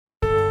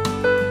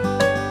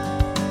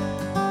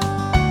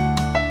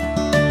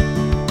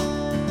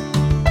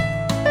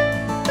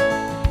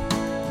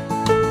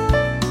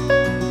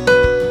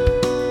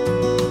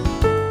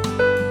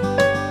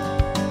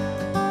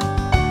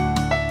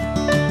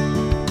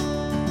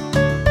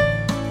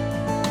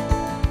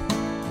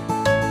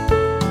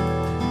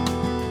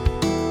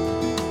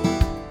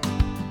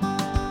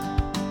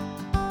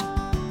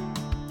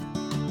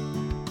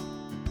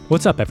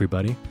What's up,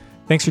 everybody?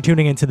 Thanks for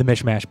tuning into the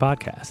Mishmash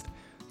podcast.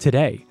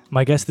 Today,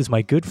 my guest is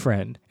my good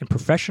friend and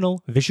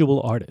professional visual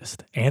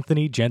artist,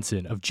 Anthony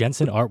Jensen of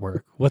Jensen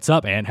Artwork. What's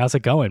up, Ant? How's it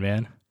going,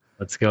 man?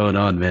 What's going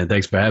on, man?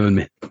 Thanks for having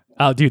me.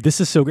 Oh, dude,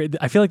 this is so great.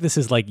 I feel like this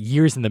is like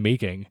years in the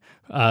making,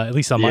 at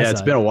least on my side. Yeah,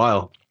 it's been a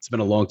while. It's been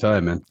a long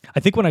time, man.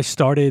 I think when I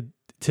started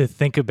to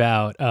think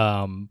about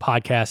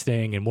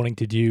podcasting and wanting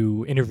to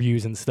do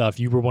interviews and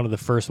stuff, you were one of the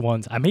first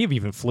ones. I may have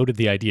even floated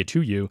the idea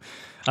to you.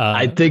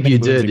 I think you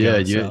did,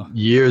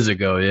 years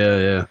ago.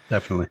 Yeah,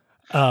 definitely.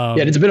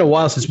 It's been a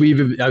while since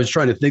I was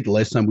trying to think the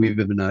last time we've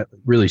been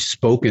really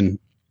spoken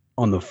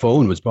on the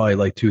phone was probably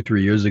like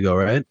 2-3 years ago,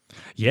 right?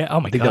 Yeah. Oh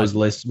my God. I think that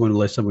was one of the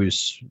last time we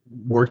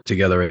worked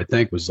together, I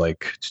think was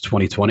like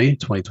 2020,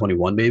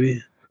 2021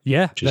 maybe.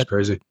 Yeah, which is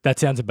crazy. That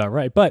sounds about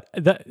right. But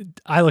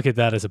I look at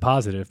that as a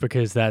positive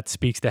because that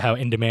speaks to how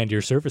in demand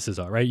your services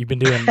are, right? You've been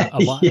doing a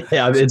lot.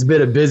 Yeah, it's been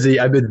I've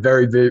been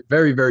very, very,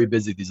 very, very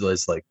busy these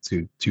last like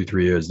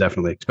 2-3 years,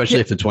 definitely,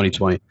 especially after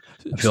 2020.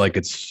 I feel like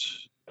it's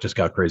just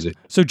got crazy.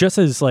 So just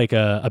as like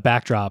a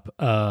backdrop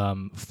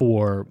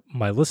for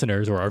my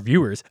listeners or our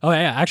viewers. Oh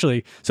yeah,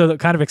 actually, so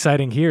kind of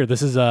exciting here.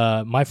 This is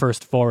my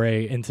first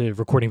foray into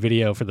recording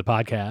video for the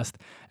podcast.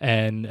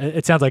 And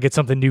it sounds like it's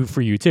something new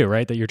for you too,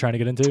 right? That you're trying to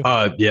get into?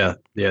 Yeah.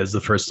 It's the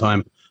first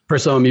time.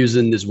 First time I'm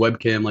using this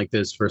webcam like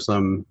this. First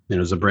time,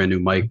 it's a brand new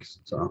mic.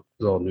 So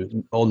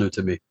it's all new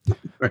to me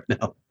right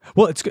now.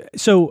 Well,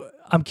 so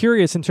I'm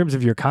curious in terms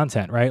of your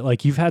content, right?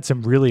 Like you've had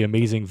some really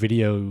amazing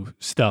video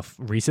stuff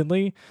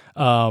recently.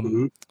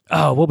 Oh,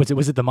 what was it?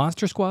 Was it the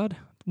Monster Squad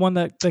one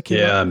that came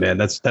out? Yeah, man,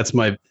 it's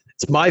my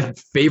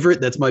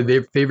favorite. That's my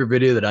favorite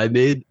video that I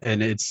made,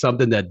 and it's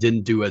something that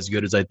didn't do as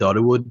good as I thought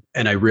it would.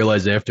 And I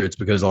realized after it's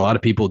because a lot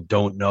of people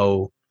don't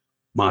know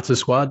Monster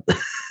Squad.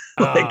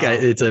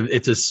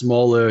 It's a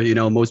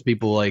smaller, most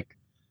people like.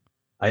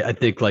 I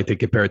think like to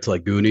compare it to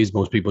like Goonies.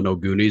 Most people know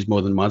Goonies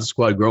more than Monster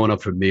Squad. Growing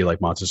up for me,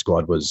 like Monster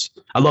Squad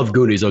I love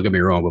Goonies, don't get me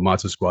wrong, but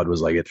Monster Squad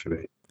was like it for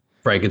me.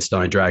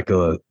 Frankenstein,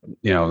 Dracula,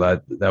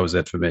 that was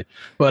it for me.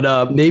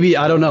 But maybe,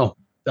 I don't know.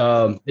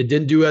 It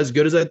didn't do as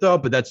good as I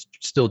thought, but that's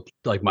still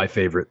like my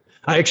favorite.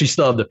 I actually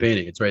still have the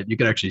painting. It's right. You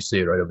can actually see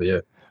it right over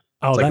here.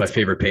 It's like my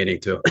favorite painting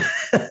too.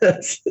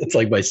 It's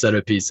like my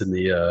centerpiece in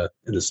the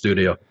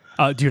studio.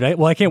 Dude,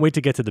 I can't wait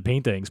to get to the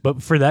paintings.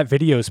 But for that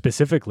video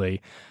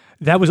specifically,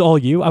 that was all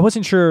you? I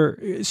wasn't sure.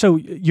 So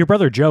your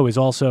brother Joe is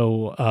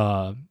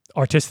also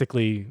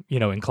artistically,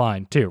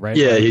 inclined too, right?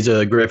 Yeah, he's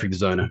a graphic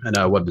designer and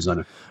a web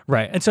designer.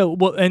 Right. And so,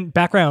 and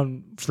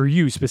background for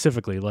you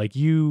specifically, like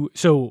it's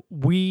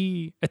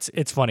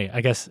funny, I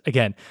guess,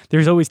 again,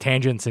 there's always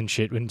tangents and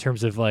shit in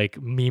terms of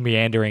like me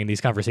meandering these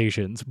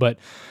conversations, but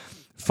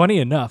funny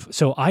enough,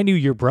 so I knew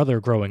your brother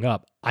growing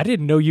up. I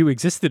didn't know you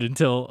existed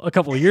until a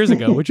couple of years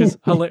ago, which is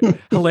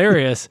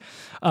hilarious.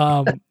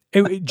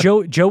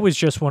 Joe was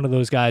just one of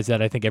those guys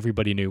that I think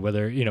everybody knew,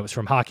 whether it's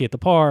from hockey at the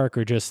park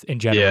or just in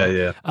general.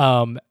 Yeah.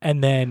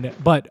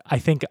 But I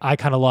think I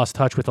kind of lost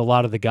touch with a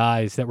lot of the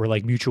guys that were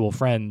like mutual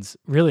friends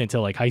really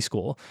until like high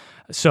school.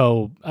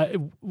 So I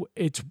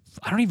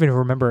don't even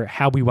remember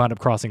how we wound up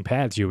crossing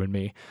paths, you and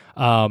me.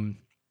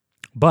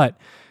 But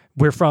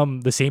we're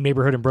from the same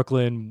neighborhood in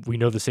Brooklyn. We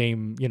know the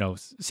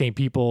same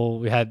people.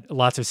 We had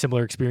lots of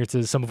similar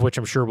experiences, some of which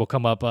I'm sure will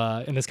come up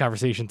in this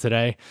conversation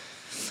today.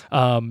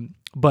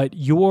 But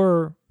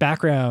your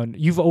background,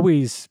 you've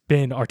always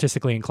been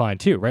artistically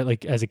inclined too, right?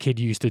 Like as a kid,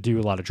 you used to do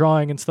a lot of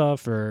drawing and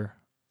stuff, or?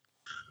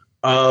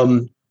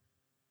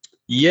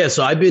 Yeah.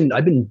 So I've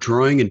been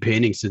drawing and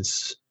painting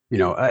since,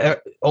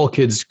 all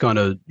kids kind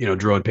of,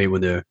 draw and paint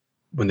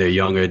when they're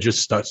younger. It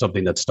just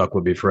something that stuck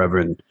with me forever.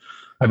 And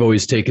I've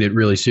always taken it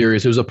really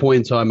serious. There was a point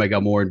in time I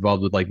got more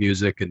involved with like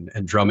music and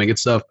drumming and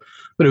stuff,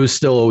 but it was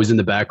still always in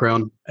the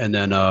background. And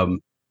then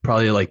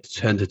probably like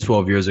 10 to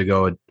 12 years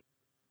ago, it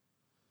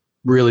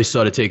really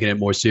started taking it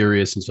more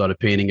serious and started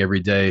painting every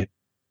day,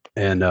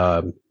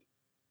 and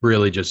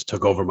really just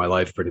took over my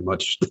life pretty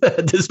much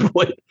at this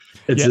point.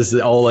 It's just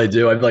all I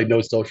do. I've like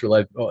no social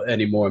life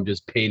anymore. I'm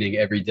just painting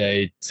every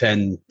day,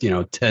 10,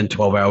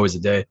 12 hours a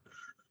day.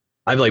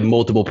 I have like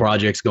multiple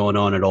projects going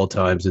on at all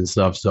times and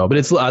stuff. So,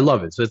 but I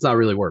love it. So it's not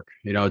really work.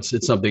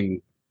 It's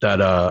something that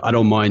I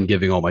don't mind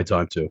giving all my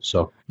time to.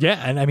 So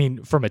yeah, and I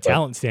mean from a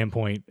talent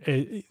standpoint.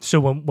 So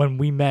when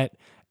we met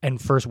and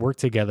first worked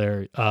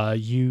together,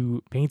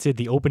 you painted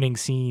the opening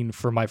scene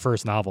for my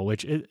first novel,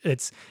 which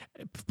it's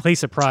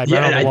Place of Pride.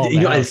 Yeah, right on the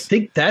wall I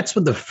think that's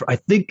what I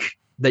think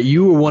that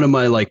you were one of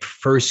my like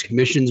first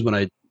commissions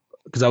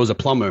because I was a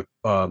plumber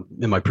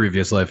in my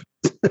previous life,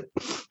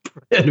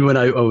 and when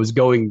I was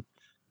going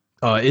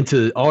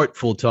into art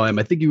full time,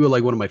 I think you were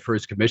like one of my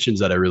first commissions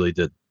that I really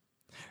did.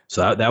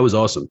 So that was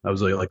awesome. That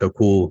was like a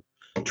cool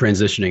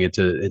transitioning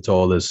into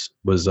all this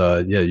was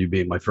you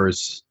being my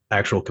first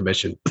actual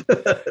commission.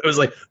 It was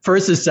like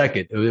first and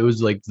second. It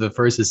was like the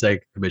first and second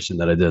commission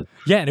that I did.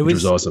 Yeah, and which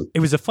was awesome. It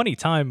was a funny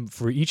time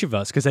for each of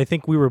us because I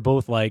think we were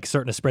both like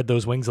starting to spread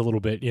those wings a little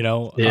bit. You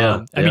know,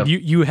 I mean,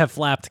 you have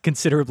flapped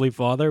considerably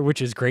farther,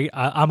 which is great.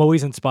 I'm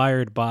always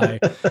inspired by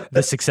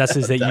the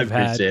successes that you've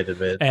had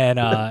and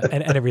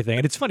everything.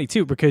 And it's funny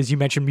too because you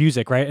mentioned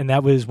music, right? And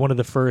that was one of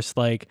the first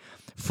like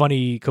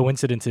funny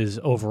coincidences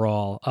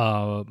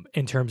overall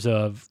in terms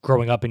of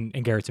growing up in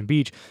Garrettson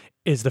Beach.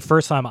 Is the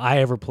first time I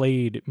ever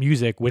played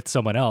music with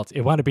someone else.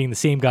 It wound up being the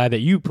same guy that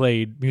you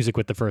played music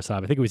with the first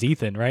time. I think it was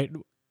Ethan, right?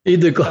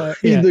 Ethan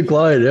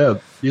Clyde, yeah.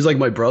 He's like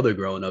my brother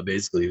growing up,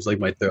 basically. He was like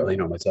my third,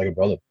 my second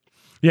brother.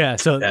 Yeah.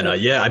 So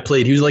I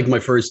played. He was like my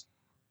first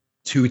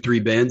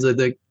 2-3 bands, I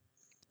think.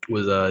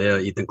 Was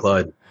Ethan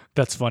Clyde.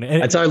 That's funny.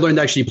 And that's how I learned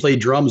to actually play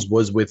drums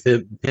was with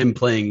him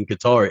playing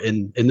guitar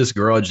in this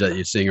garage that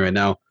you're seeing right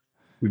now.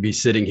 We'd be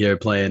sitting here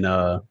playing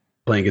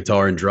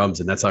guitar and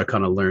drums, and that's how I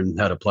kind of learned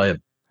how to play it.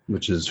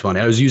 Which is funny.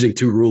 I was using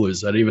 2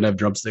 rulers. I didn't even have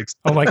drumsticks.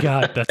 Oh my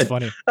God, that's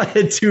funny. I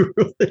had 2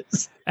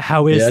 rulers.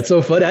 How is? Yeah, that's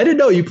so funny. I didn't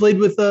know you played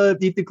with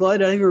Ethan Clyde.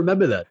 I didn't even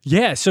remember that.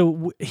 Yeah,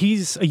 so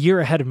he's a year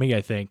ahead of me,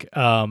 I think,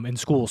 in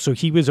school. So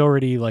he was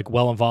already like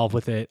well involved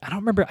with it. I don't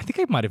remember. I think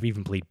I might have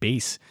even played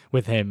bass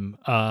with him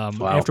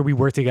after we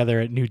worked together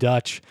at New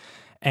Dutch.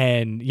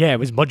 And yeah, it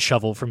was Mud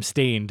Shovel from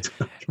Stained.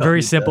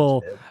 Very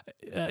simple.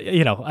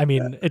 I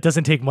mean, it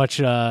doesn't take much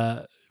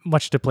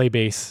to play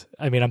bass.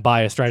 I mean, I'm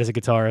biased, right? As a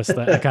guitarist,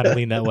 I kind of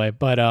lean that way.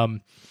 But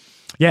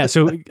yeah,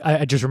 so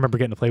I just remember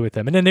getting to play with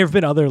them. And then there have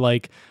been other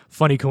like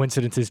funny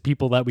coincidences,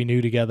 people that we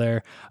knew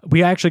together.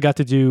 We actually got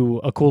to do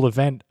a cool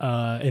event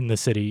in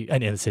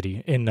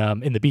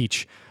the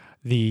beach.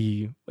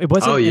 It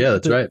wasn't. Oh yeah,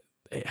 that's right.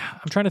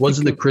 I'm trying to.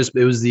 Wasn't the crisp?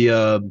 It was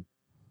the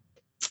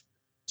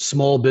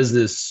small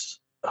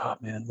business. Oh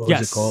man, what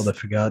was it called? I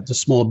forgot. The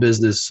small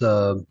business.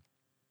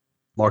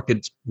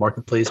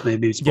 Marketplace,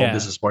 maybe small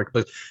business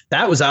marketplace.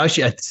 That was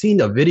actually I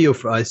seen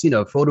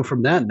a photo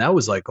from that, and that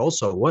was like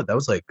also that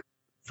was like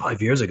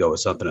 5 years ago or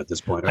something at this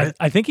point, right?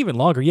 I think even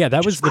longer. Yeah,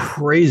 that was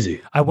crazy.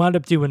 I wound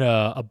up doing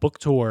a book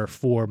tour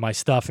for my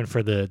stuff and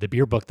for the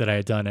beer book that I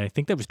had done. And I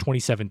think that was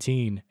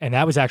 2017, and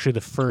that was actually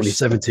the first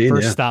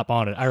stop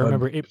on it. I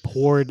remember it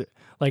poured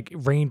like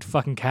rained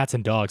fucking cats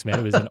and dogs, man.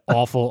 It was an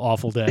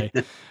awful day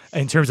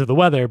in terms of the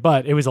weather,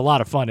 but it was a lot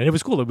of fun, and it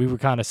was cool that we were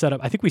kind of set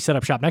up. I think we set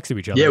up shop next to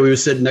each other. Yeah, we were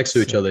sitting next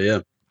to each other. Yeah,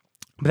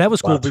 but that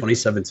was cool.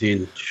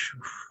 2017.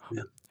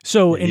 Yeah.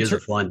 So years are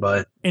flying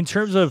by. In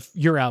terms of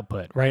your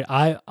output, right?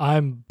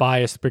 I'm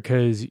biased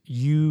because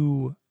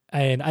you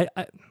and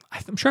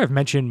I'm sure I've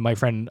mentioned my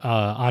friend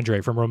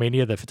Andre from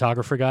Romania, the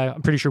photographer guy.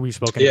 I'm pretty sure we've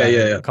spoken about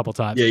him a couple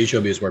times. Yeah, you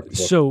showed me his work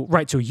before.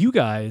 So you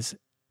guys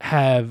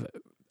have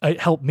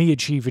helped me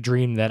achieve a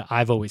dream that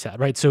I've always had,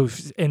 right? So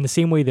in the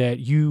same way that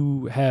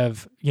you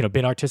have,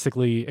 been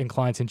artistically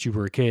inclined since you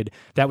were a kid,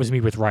 that was me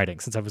with writing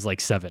since I was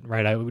like 7,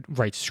 right? I would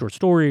write short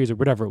stories or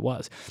whatever it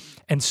was.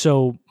 And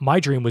so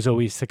my dream was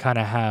always to kind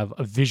of have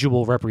a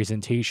visual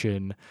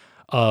representation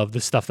of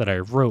the stuff that I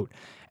wrote.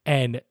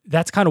 And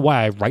that's kind of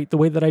why I write the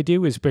way that I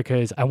do, is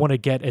because I want to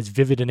get as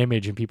vivid an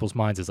image in people's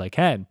minds as I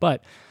can.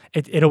 But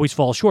it always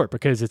falls short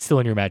because it's still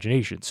in your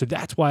imagination. So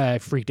that's why I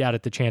freaked out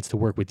at the chance to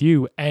work with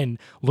you and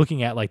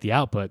looking at like the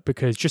output,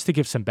 because just to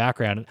give some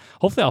background,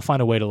 hopefully I'll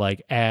find a way to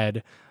like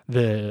add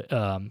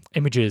the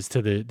images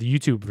to the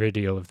YouTube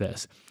video of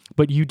this.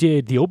 But you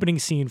did the opening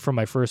scene from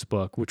my first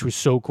book, which was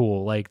so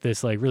cool, like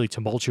this like really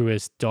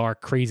tumultuous,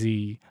 dark,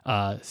 crazy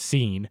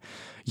scene.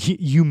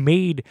 You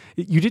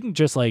didn't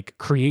just like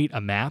create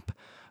a map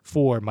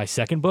for my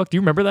second book. Do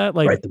you remember that?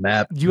 Like write the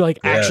map. You like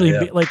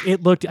like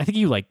it looked, I think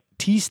you like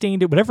tea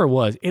stained it, whatever it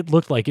was. It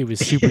looked like it was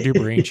super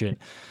duper ancient.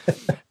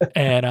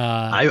 And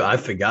I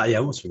forgot. Yeah, I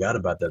almost forgot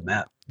about that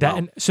map.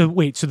 So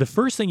the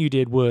first thing you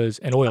did was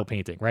an oil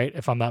painting, right?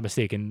 If I'm not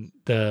mistaken.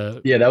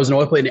 That was an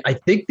oil painting. I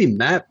think the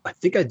map.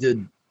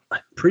 I'm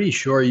pretty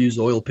sure I used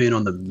oil paint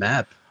on the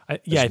map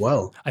as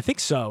well. I think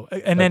so.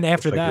 And then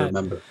after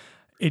that,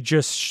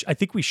 I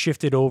think we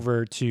shifted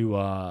over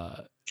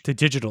to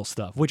digital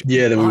stuff. Which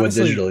then we went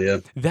digital. Yeah,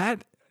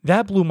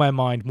 that blew my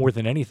mind more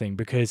than anything,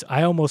 because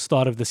I almost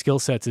thought of the skill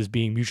sets as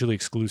being mutually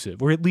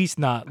exclusive, or at least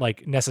not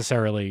like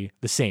necessarily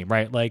the same,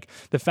 right? Like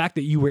the fact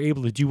that you were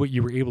able to do what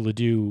you were able to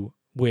do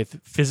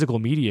with physical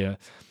media.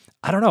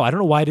 I don't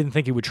know why I didn't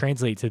think it would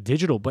translate to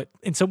digital, but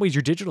in some ways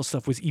your digital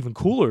stuff was even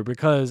cooler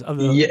because of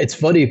the... Yeah, it's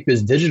funny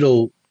because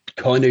digital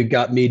kind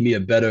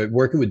of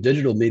working with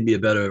digital made me a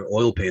better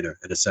oil painter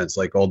in a sense.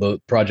 Like all the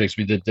projects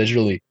we did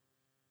digitally,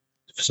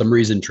 for some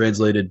reason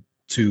translated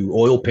to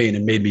oil paint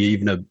and made me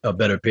even a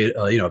better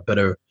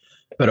better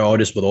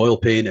artist with oil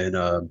paint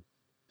and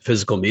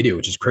physical media,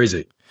 which is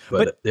crazy.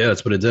 But yeah,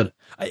 that's what it did.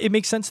 It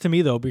makes sense to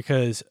me though,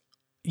 because,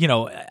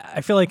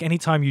 I feel like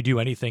anytime you do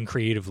anything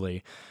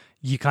creatively,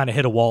 you kind of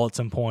hit a wall at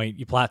some point,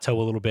 you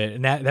plateau a little bit.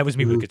 And that was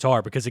me with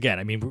guitar, because again,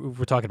 I mean,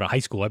 we're talking about high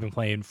school. I've been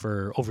playing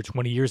for over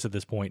 20 years at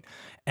this point.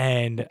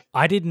 And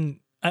I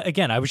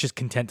was just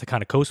content to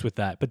kind of coast with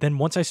that. But then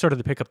once I started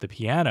to pick up the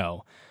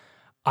piano,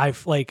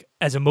 I've like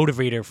as a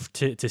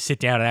motivator to sit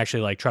down and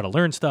actually like try to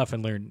learn stuff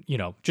and learn,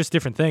 just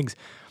different things.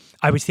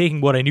 I was taking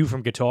what I knew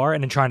from guitar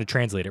and then trying to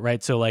translate it,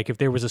 right? So like if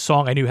there was a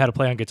song I knew how to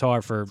play on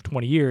guitar for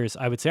 20 years,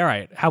 I would say, all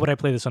right, how would I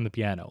play this on the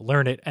piano?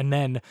 Learn it. And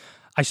then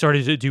I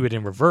started to do it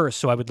in reverse.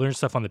 So I would learn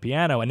stuff on the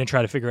piano and then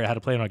try to figure out how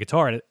to play it on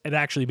guitar. And it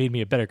actually made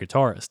me a better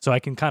guitarist. So I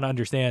can kind of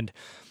understand,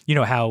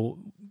 how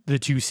the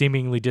two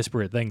seemingly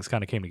disparate things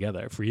kind of came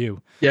together for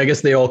you. Yeah, I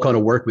guess they all kind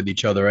of work with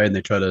each other, right? And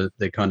they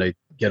kind of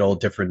get all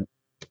different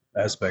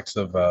aspects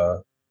of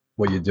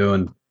what you're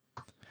doing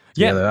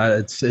together.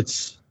 Yeah.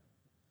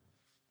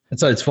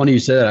 It's funny you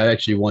said that. I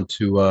actually want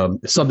to.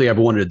 Something I've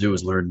wanted to do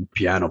is learn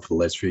piano for the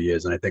last few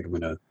years, and I think I'm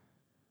gonna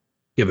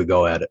give a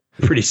go at it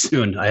pretty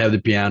soon. I have the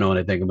piano, and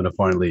I think I'm gonna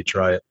finally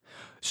try it.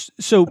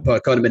 So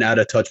I've kind of been out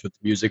of touch with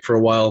music for a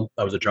while.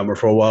 I was a drummer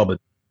for a while, but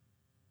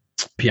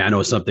piano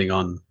is something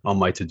on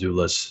my to-do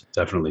list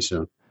definitely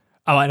soon.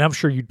 Oh, and I'm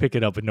sure you'd pick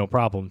it up with no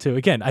problem too.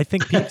 Again, I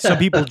think some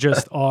people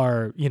just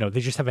are, they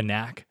just have a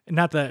knack.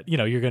 Not that,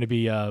 you're going to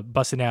be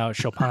busting out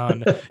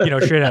Chopin,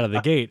 straight out of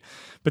the gate,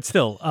 but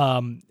still.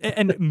 I'm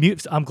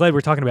glad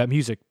we're talking about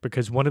music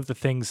because one of the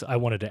things I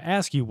wanted to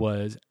ask you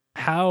was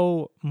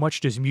how much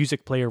does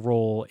music play a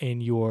role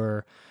in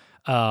your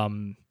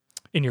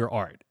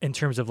art in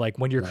terms of like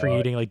when you're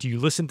creating, like, do you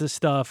listen to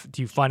stuff?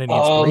 Do you find any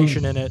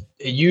inspiration in it?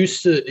 It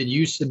used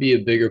to be a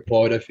bigger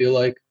part. I feel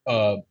like,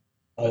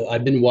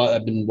 I've been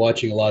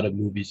watching a lot of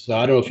movies. So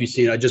I don't know if you've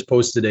seen. I just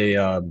posted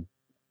a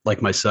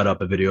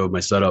video of my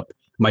setup.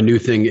 My new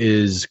thing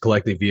is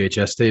collecting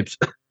VHS tapes,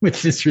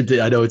 which is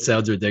ridiculous. I know it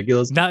sounds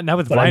ridiculous. Not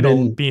with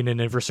vinyl being in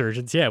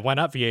resurgence. Yeah, why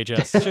not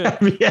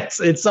VHS? Yes,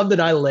 it's something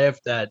I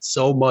laughed at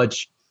so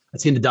much. I've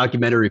seen the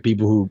documentary of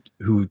people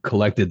who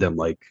collected them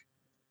like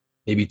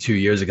maybe 2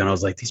 years ago, and I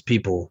was like, these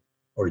people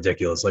are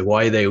ridiculous. Like,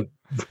 why are they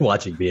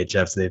watching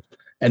VHS tapes?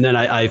 And then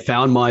I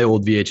found my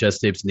old VHS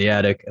tapes in the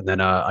attic, and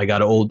then I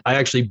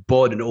actually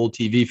bought an old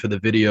TV for the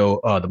video,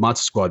 the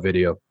Monster Squad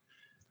video.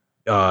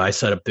 I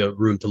set up the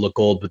room to look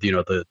old with the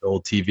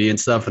old TV and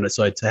stuff, and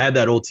so I had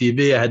that old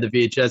TV. I had the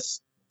VHS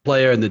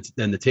player and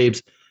the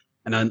tapes,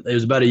 and then it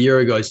was about a year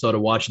ago I started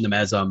watching them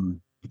as I'm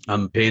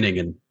painting,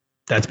 and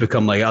that's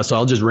become like, so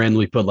I'll just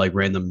randomly put like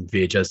random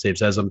VHS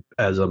tapes as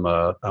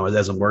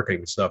I'm working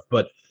and stuff.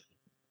 But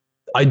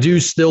I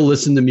do still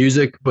listen to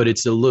music, but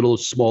it's a little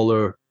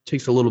smaller.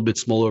 Takes a little bit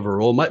smaller of a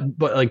role.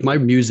 My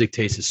music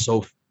taste is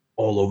so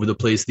all over the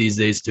place these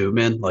days too,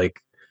 man.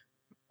 Like,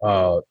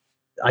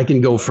 I can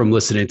go from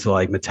listening to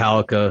like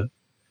Metallica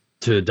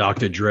to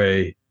Dr.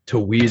 Dre to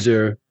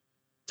Weezer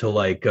to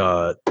like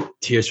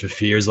Tears for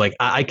Fears. Like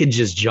I could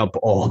just jump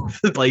all.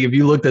 Like if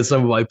you looked at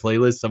some of my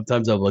playlists,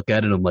 sometimes I look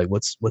at it and I'm like,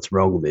 what's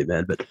wrong with me,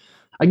 man? But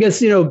I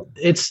guess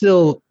it's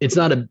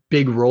not a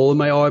big role in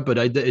my art, but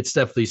it's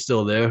definitely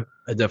still there.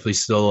 I definitely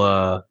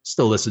still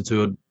listen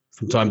to it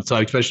from time to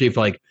time, especially if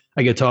like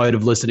I get tired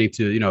of listening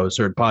to a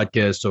certain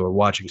podcast or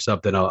watching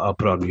something. I'll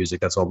put on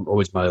music. That's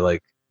always my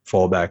like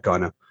fallback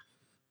kind of.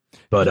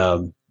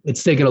 But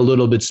it's taken a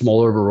little bit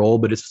smaller of a role,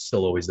 but it's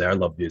still always there. I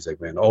love music,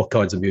 man. All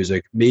kinds of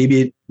music.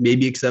 Maybe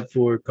except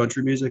for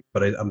country music,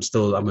 but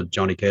I'm a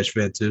Johnny Cash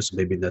fan too, so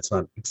maybe that's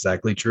not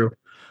exactly true.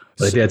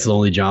 But I think that's the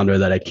only genre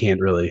that I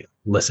can't really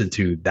listen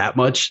to that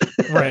much.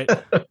 Right.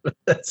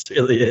 That's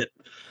really it.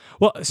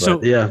 Well,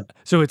 yeah.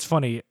 So it's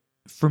funny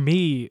for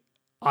me.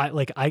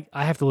 I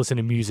have to listen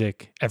to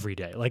music every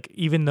day. Like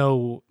even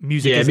though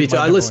music, me too.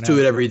 I listen to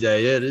it every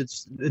day. Yeah,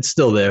 it's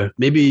still there.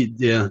 Maybe,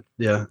 yeah.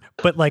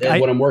 But like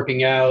when I'm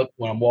working out,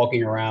 when I'm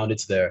walking around,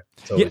 it's there.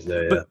 It's always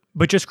there. Yeah.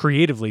 But just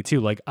creatively too.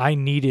 Like I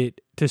need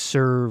it to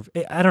serve.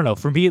 I don't know.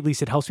 For me, at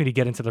least, it helps me to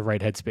get into the right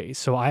headspace.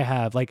 So I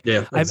have like,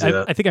 I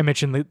think I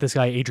mentioned this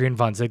guy Adrian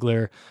von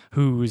Ziegler,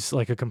 who's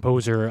like a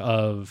composer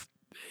of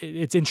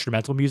it's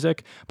instrumental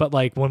music. But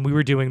like when we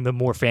were doing the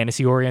more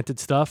fantasy oriented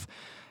stuff,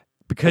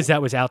 because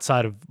that was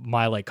outside of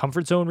my like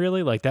comfort zone,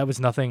 really, like that was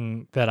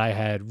nothing that I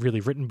had really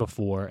written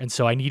before. And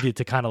so I needed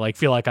to kind of like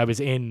feel like I was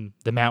in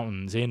the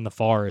mountains, in the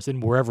forest, in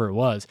wherever it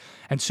was.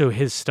 And so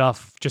his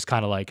stuff just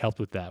kind of like helped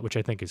with that, which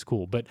I think is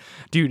cool. But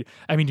dude,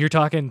 I mean, you're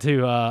talking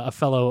to a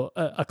fellow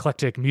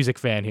eclectic music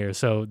fan here.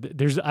 So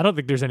I don't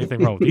think there's anything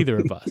wrong with either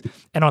of us.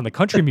 And on the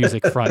country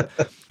music front,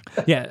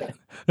 yeah,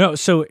 no.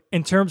 So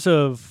in terms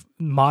of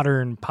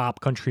modern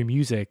pop country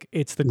music,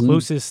 it's the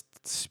closest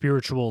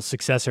spiritual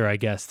successor, I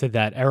guess, to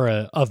that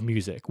era of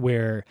music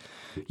where,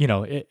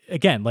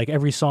 again, like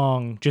every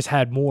song just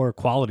had more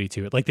quality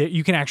to it. Like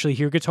you can actually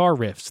hear guitar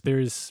riffs.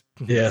 There's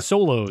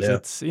solos. Yeah.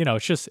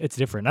 It's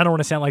different. I don't want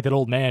to sound like that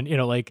old man,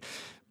 like.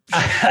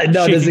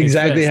 No, that's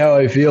exactly how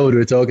I feel when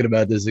we're talking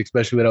about this,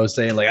 especially when I was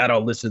saying like I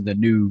don't listen to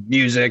new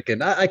music,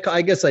 and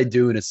I guess I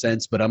do in a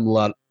sense, but I'm a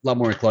lot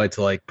more inclined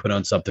to like put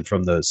on something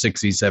from the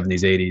 60s,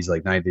 70s, 80s,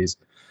 like 90s.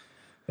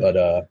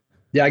 But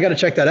yeah, I got to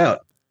check that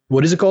out.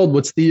 What is it called?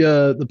 What's the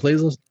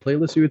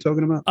playlist you were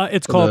talking about?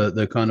 It's called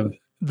the kind of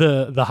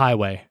the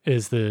Highway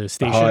is the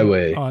station. The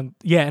Highway.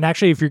 And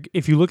actually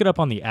if you look it up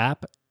on the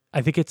app,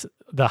 I think it's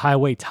the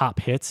Highway Top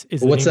Hits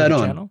is the What's name that of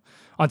the on? channel.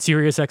 On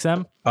Sirius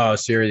XM. Oh,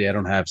 Sirius. I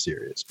don't have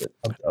Sirius, but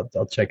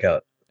I'll check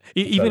out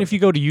Even if you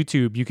go to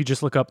YouTube, you could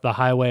just look up the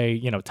Highway,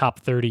 top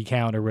 30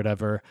 count or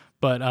whatever.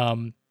 But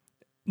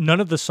none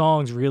of the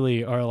songs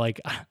really are like,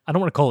 I don't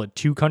want to call it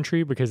too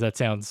country because that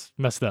sounds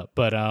messed up.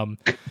 But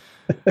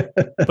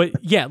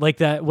yeah, like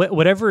that,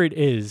 whatever it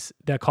is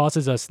that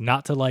causes us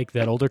not to like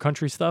that older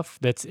country stuff,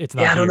 it's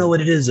not. Yeah, I don't know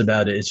what it is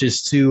about it. It's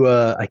just too.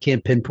 I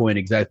can't pinpoint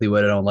exactly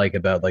what I don't like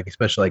about, like,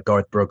 especially like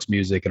Garth Brooks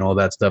music and all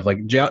that stuff.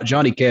 Like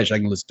Johnny Cash, I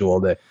can listen to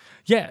all day.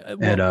 Yeah,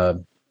 well,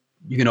 and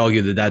you can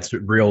argue that that's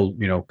real,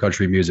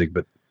 country music.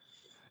 But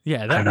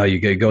yeah, I don't know.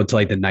 You could go to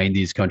like the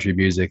 '90s country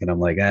music, and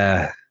I'm like,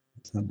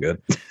 it's not good.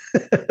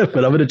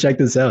 But I'm gonna check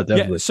this out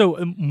definitely. Yeah.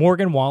 So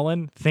Morgan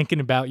Wallen, thinking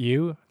about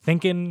you.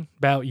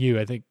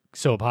 I think.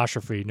 So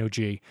apostrophe, no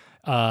G,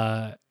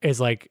 is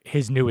like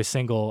his newest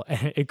single.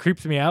 And it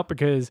creeps me out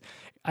because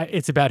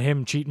it's about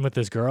him cheating with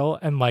this girl.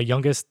 And my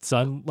youngest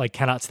son like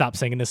cannot stop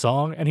singing the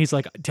song. And he's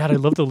like, Dad, I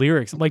love the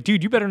lyrics. I'm like,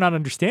 dude, you better not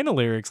understand the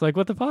lyrics. Like,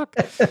 what the fuck?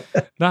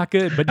 Not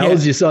good. But how old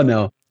is your son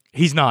now?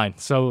 He's 9.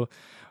 So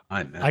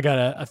I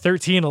got a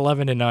 13,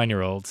 11, and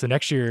 9-year-old. So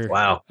next year.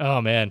 Wow.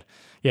 Oh man.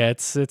 Yeah.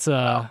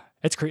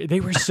 It's crazy. They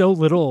were so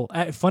little.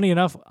 Funny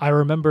enough, I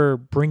remember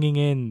bringing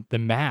in the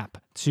map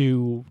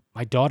to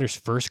my daughter's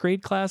first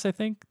grade class, I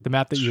think, the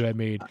map that you had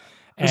made.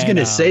 I was going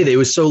to say they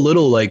were so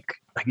little, like,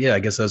 yeah, I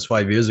guess that was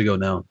 5 years ago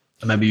now.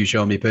 I remember you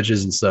showing me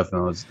pictures and stuff,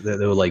 and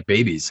they were like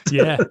babies.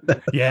 Yeah. No,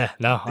 Damn,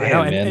 I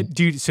know. man. And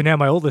dude, so now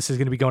my oldest is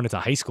going to be going into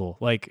high school.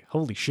 Like,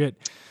 holy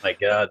shit. My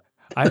God.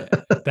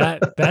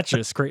 That's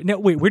just great. No,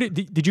 wait, where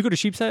did you go to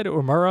Sheepshead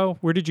or Murrow?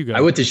 Where did you go?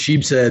 I went to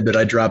Sheepshead, but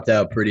I dropped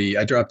out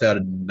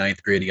in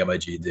ninth grade to get my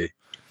GED.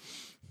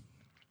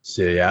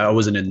 So yeah, I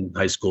wasn't in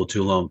high school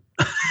too long.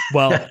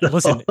 Well,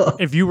 listen,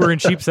 if you were in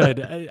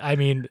Sheepshead, I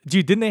mean,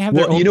 dude, didn't they have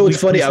their own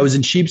what's funny? I was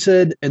in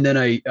Sheepshead, and then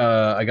I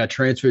got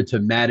transferred to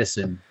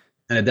Madison,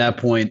 and at that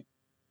point,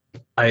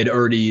 I had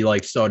already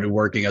like started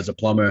working as a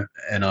plumber,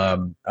 and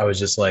I was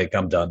just like,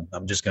 I'm done.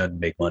 I'm just gonna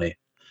make money,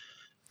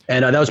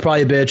 and that was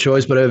probably a bad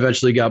choice. But I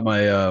eventually got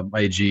my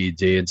my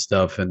GED and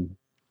stuff, and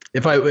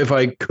if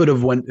I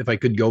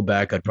could go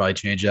back, I'd probably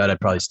change that. I'd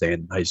probably stay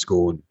in high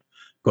school and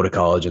go to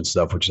college and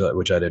stuff,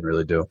 which I didn't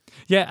really do.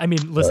 Yeah, I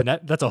mean, listen,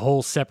 that's a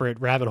whole separate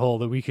rabbit hole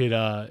that we could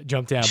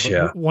jump down. But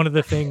yeah. One of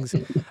the things,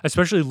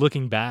 especially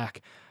looking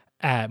back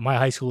at my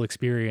high school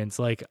experience,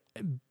 like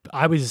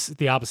I was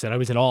the opposite. I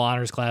was in all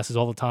honors classes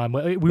all the time.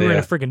 We were in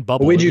a freaking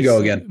bubble. Where'd you go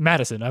again?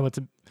 Madison. I went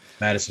to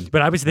Madison.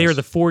 But I was there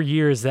the 4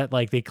 years that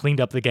like they cleaned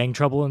up the gang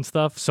trouble and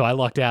stuff. So I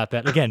lucked out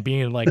that, again,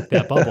 being in like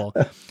that bubble.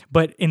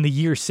 But in the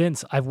years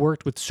since, I've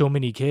worked with so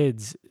many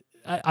kids.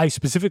 I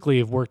specifically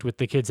have worked with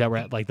the kids that were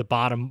at like the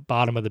bottom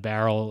of the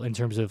barrel in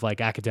terms of like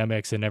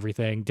academics and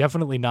everything.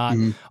 Definitely not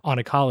on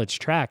a college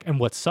track. And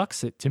what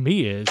sucks to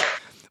me is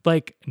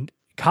like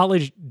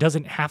college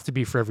doesn't have to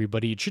be for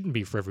everybody. It shouldn't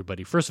be for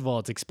everybody. First of all,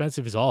 it's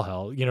expensive as all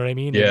hell. You know what I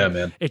mean? Yeah, and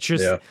man. It's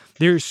just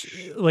there's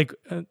like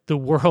the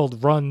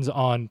world runs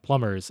on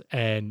plumbers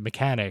and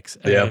mechanics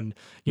and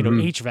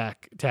HVAC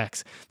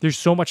techs. There's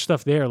so much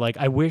stuff there. Like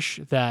I wish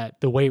that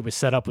the way it was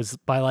set up was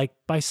by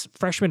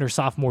freshman or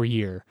sophomore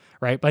year,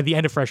 right? By the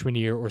end of freshman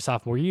year or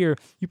sophomore year,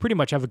 you pretty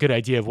much have a good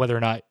idea of whether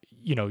or not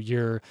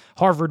you're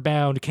Harvard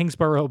bound,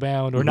 Kingsborough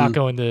bound, or not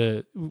going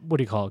to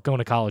going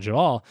to college at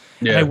all.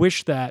 Yeah. And I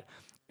wish that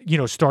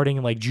starting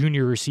in like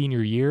junior or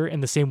senior year,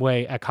 in the same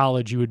way at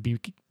college you would be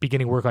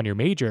beginning work on your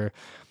major,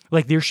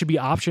 like there should be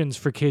options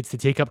for kids to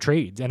take up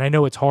trades. And I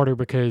know it's harder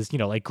because,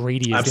 like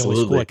Grady is the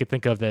only school I could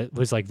think of that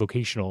was like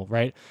vocational,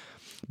 right?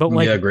 But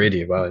like, yeah,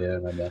 Grady. Wow, yeah,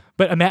 my bad.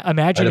 But imagine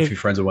I had a few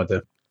friends that went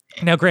there.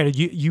 Now, granted,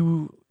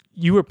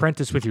 you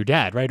apprenticed with your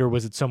dad, right? Or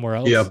was it somewhere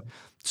else? Yeah.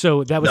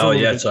 So that was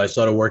So I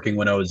started working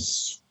when I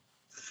was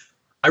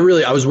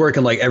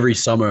working like every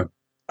summer.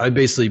 I've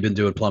basically been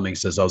doing plumbing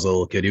since I was a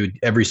little kid.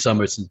 Every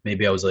summer since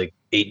maybe I was like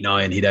 8,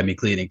 9, he'd have me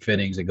cleaning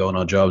fittings and going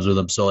on jobs with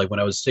him. So like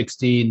when I was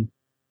 16,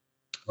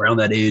 around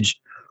that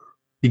age,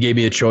 he gave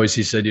me a choice.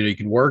 He said, you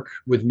can work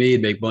with me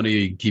and make money.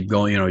 You can keep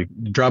going, you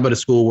drop out of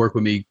school, work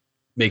with me,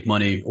 make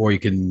money, or you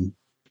can,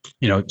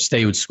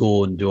 stay with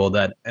school and do all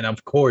that. And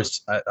of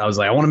course, I was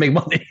like, I want to make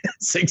money.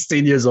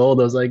 16 years old.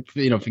 I was like,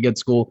 forget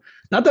school.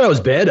 Not that I was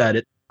bad at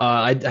it.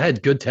 I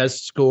had good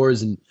test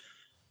scores, and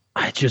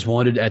I just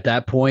wanted, at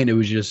that point, it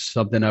was just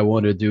something I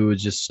wanted to do,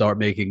 was just start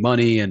making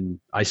money. And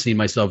I seen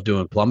myself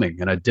doing plumbing,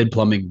 and I did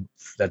plumbing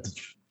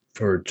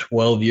for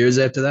 12 years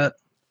after that,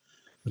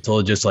 until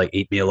it just like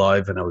ate me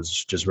alive, and I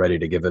was just ready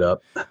to give it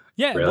up.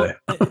 Yeah. Really.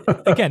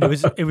 Well, again,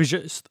 it was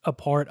just a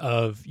part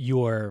of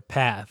your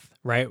path,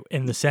 right?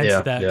 In the sense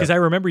that, because I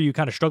remember you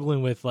kind of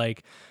struggling with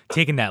like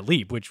taking that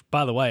leap, which,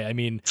 by the way, I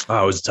mean, it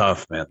was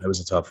tough, man. It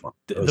was a tough one.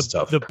 It was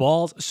tough. The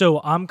balls.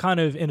 So I'm kind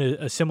of in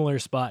a similar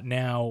spot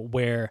now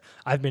where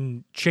I've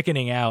been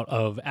chickening out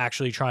of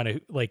actually trying to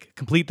like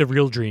complete the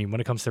real dream when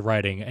it comes to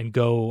writing and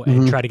go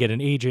and try to get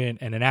an agent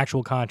and an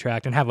actual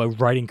contract and have a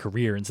writing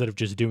career instead of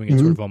just doing it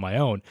sort of on my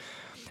own.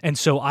 And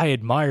so I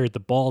admired the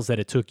balls that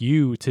it took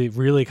you to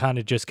really kind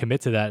of just commit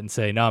to that and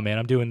say, nah, man,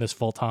 I'm doing this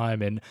full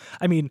time. And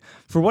I mean,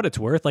 for what it's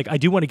worth, like I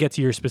do want to get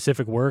to your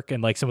specific work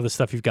and like some of the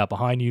stuff you've got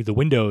behind you. The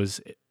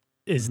windows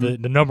is the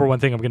number one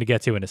thing I'm going to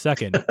get to in a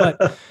second.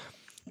 But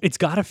it's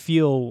got to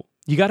feel,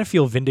 you got to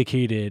feel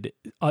vindicated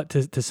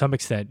to some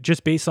extent,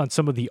 just based on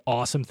some of the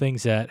awesome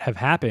things that have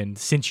happened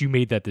since you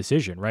made that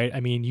decision, right? I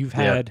mean, you've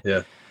had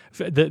the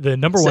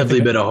number it's one definitely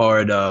thing. been a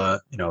hard,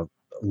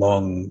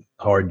 long,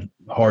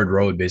 hard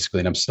road basically.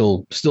 And I'm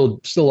still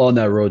on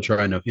that road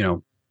trying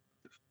to,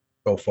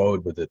 go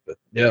forward with it. But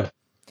yeah,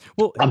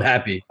 Well, I'm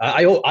happy.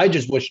 I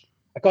just wish,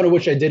 I kind of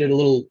wish I did it a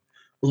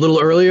little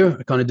earlier.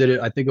 I kind of did it.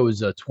 I think it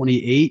was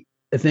 28.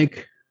 I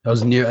think I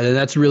was near, and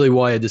that's really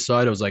why I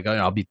decided. I was like,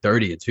 I'll be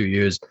 30 in 2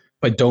 years. If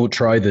I don't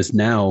try this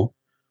now,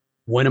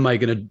 when am I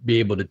going to be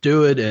able to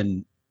do it?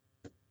 And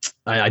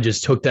I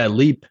just took that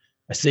leap.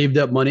 I saved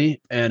up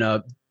money,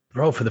 and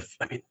bro, for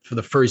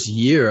the first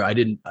year, I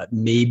didn't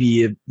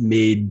maybe it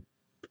made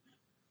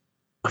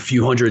a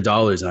few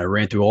 $100s, and I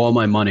ran through all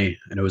my money,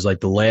 and it was like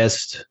the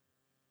last.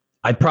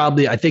 I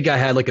think I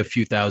had like a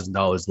few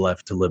 $1,000s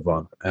left to live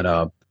on,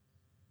 and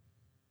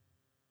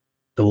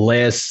the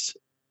last,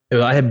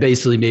 I had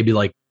basically maybe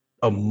like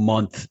a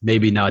month,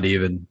 maybe not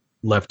even,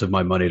 left of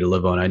my money to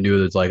live on. I knew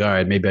that it's like, all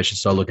right, maybe I should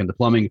start looking into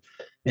plumbing.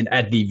 And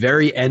at the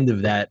very end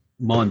of that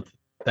month,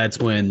 that's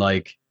when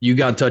like you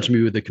got in touch with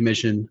me with the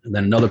commission, and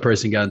then another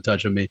person got in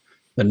touch with me,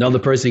 then another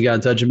person got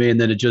in touch with me, and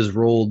then it just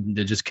rolled.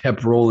 It just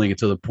kept rolling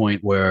to the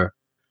point where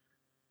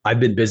I've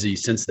been busy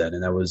since then,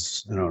 and that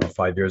was, I don't know,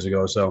 5 years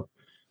ago. So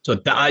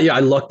I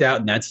lucked out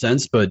in that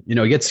sense, but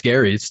it gets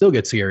scary. It still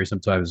gets scary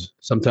sometimes.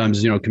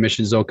 Sometimes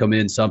commissions don't come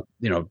in. Some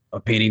a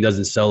painting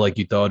doesn't sell like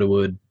you thought it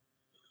would.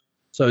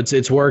 So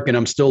it's work, and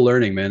I'm still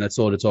learning, man. That's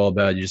what it's all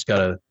about. You just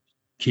gotta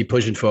keep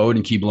pushing forward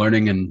and keep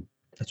learning, and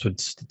that's what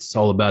it's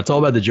all about. It's all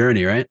about the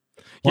journey, right?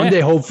 One day,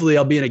 hopefully,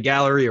 I'll be in a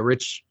gallery, a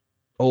rich,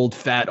 old,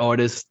 fat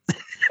artist,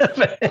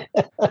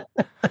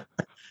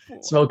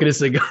 smoking a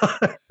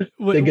cigar,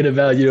 thinking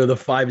about the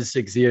 5 to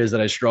 6 years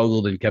that I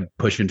struggled and kept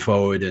pushing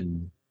forward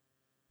and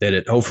did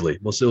it. Hopefully,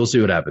 we'll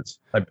see what happens.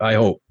 I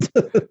hope.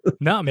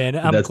 No, man,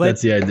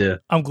 that's the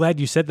idea. I'm glad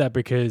you said that,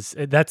 because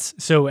that's,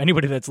 so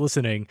anybody that's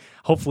listening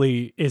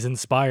hopefully is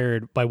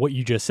inspired by what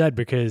you just said,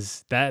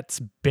 because that's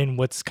been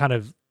what's kind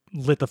of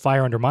lit the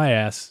fire under my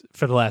ass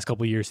for the last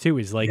couple of years too,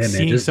 is like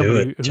seeing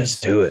somebody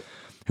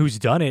who's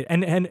done it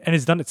and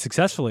has done it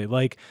successfully.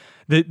 Like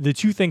the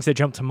two things that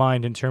jump to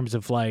mind in terms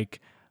of like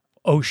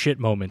oh shit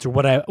moments, or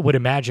what I would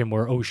imagine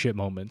were oh shit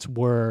moments,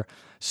 were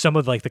some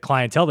of like the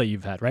clientele that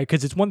you've had, right?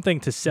 Because it's one thing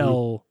to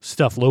sell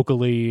stuff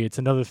locally. It's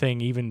another thing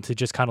even to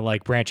just kind of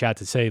like branch out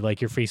to say like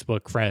your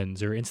Facebook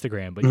friends or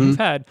Instagram. But you've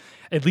had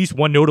at least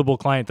one notable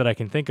client that I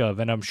can think of,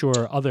 and I'm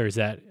sure others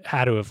that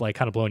had to have like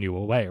kind of blown you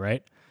away,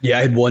 right? Yeah,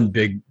 I had one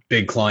big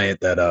client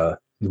that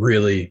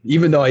really,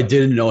 even though I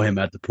didn't know him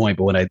at the point,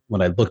 but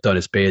when I looked on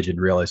his page and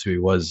realized who he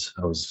was,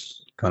 I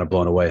was kind of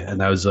blown away. And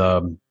that was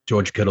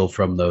George Kittle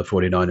from the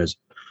 49ers.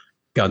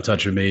 Got in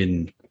touch with me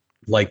and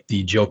liked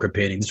the Joker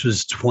painting. This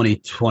was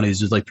 2020.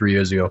 This was like 3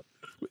 years ago.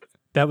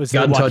 That was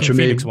the Joaquin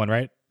Phoenix one,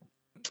 right?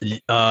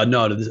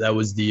 No, that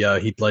was the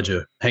Heath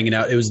Ledger hanging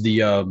out. It was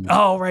the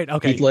oh, right,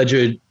 okay. Heath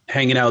Ledger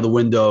hanging out of the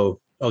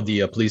window of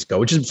the police car,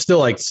 which is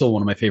still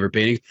one of my favorite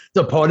paintings.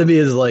 So part of me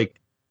is like,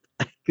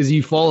 because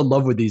you fall in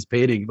love with these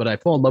paintings, but I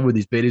fall in love with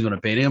these paintings when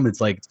I'm painting them.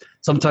 It's like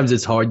sometimes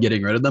it's hard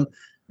getting rid of them.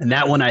 And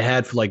that one I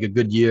had for like a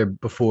good year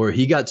before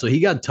he got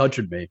in touch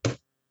with me.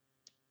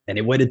 And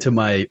it went into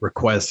my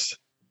requests.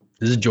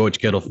 This is George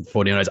Kittle from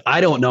 49ers.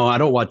 I don't know. I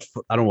don't watch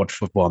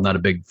football. I'm not a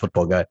big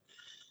football guy.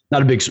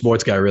 Not a big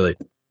sports guy, really.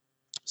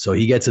 So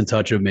he gets in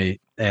touch with me,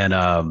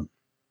 and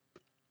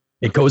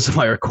it goes to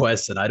my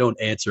request, and I don't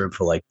answer him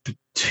for like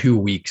 2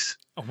 weeks.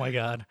 Oh, my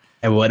God.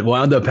 And what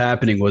wound up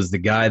happening was the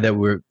guy that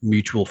we're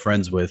mutual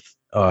friends with,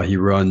 he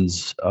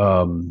runs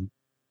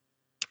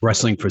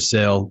Wrestling for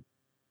Sale.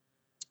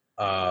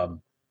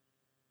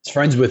 He's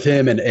friends with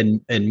him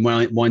and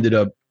winded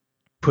up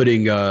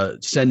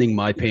sending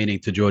my painting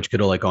to George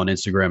Kittle like on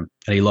Instagram,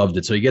 and he loved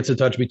it. So he gets in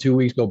touch with me. 2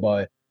 weeks go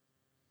by,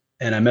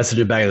 and I messaged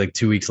him back like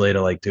 2 weeks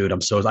later, like, dude,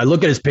 I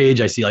look at his page,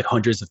 I see like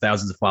hundreds of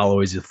thousands of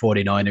followers. He's a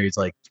 49er. He's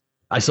like,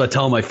 I start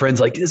telling my friends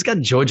like, this guy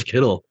George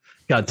Kittle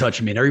got in touch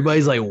with me, and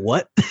everybody's like,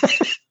 what?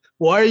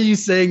 Why are you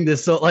saying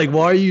this? So like,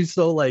 why are you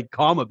so like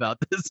calm about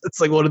this?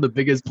 It's like one of the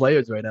biggest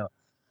players right now.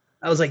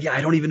 I was like, yeah, I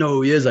don't even know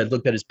who he is. I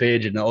looked at his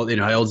page, and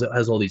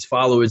has all these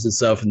followers and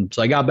stuff. And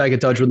so I got back in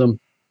touch with him,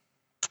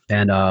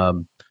 and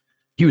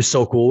he was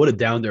so cool. What a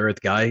down to earth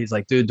guy. He's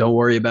like, dude, don't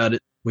worry about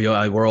it.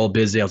 We're all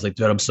busy. I was like,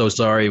 dude, I'm so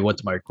sorry. He went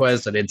to my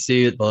request. I didn't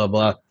see it, blah,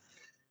 blah.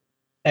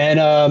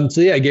 And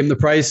so yeah, I gave him the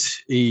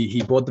price.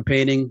 He bought the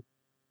painting,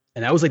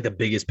 and that was like the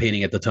biggest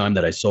painting at the time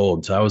that I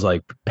sold. So I was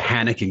like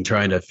panicking,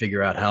 trying to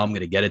figure out how I'm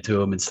going to get it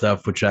to him and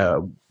stuff, which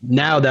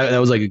now that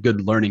was like a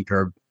good learning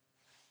curve.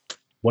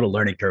 What a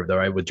learning curve though,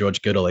 right? With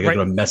George Kittle, like, right. I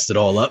could have messed it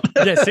all up.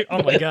 Yeah.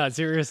 Oh my God.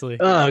 Seriously.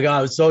 Oh God.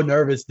 I was so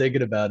nervous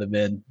thinking about it,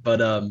 man. But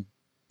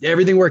yeah,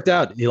 everything worked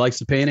out. He likes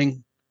the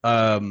painting.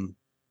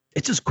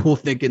 It's just cool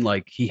thinking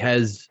like he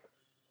has,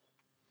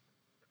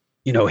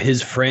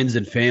 his friends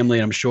and family,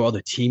 and I'm sure all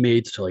the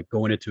teammates are like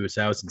going into his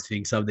house and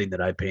seeing something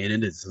that I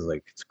painted. It's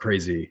like, it's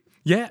crazy.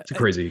 Yeah. It's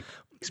crazy.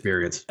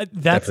 experience. That's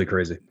Definitely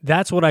crazy.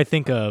 That's what I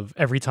think of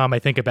every time I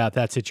think about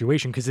that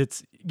situation, because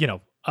it's,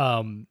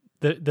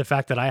 the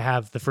fact that I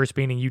have the first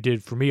painting you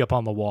did for me up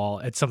on the wall.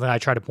 It's something I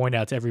try to point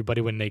out to everybody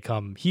when they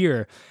come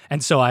here.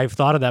 And so I've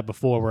thought of that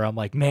before, where I'm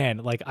like, man,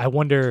 like I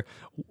wonder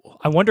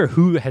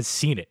who has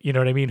seen it. You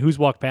know what I mean? Who's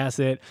walked past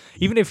it?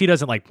 Even if he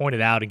doesn't like point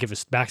it out and give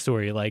us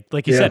backstory,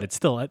 like you said, it's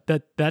still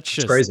that's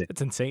just crazy.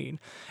 It's insane.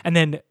 And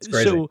then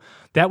so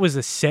that was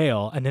a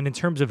sale. And then in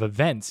terms of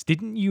events,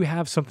 didn't you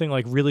have something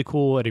like really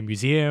cool at a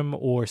museum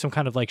or some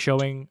kind of like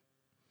showing?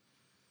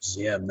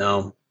 Yeah,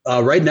 no.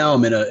 Right now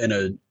I'm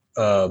in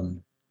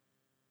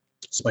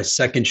it's my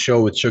second show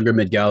with Sugar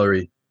Mid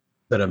Gallery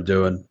that I'm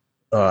doing.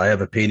 I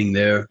have a painting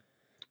there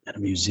at a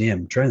museum.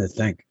 I'm trying to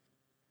think.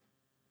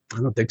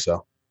 I don't think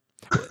so.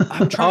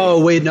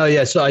 Oh, wait, no,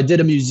 yeah. So I did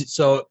a museum.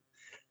 So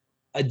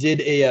I did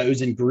it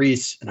was in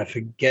Greece, and I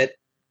forget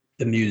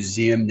the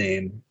museum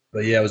name,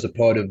 but yeah, it was a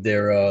part of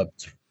their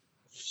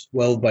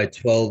 12 by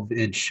 12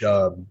 inch.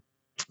 I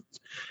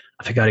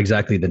forgot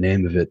exactly the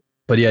name of it,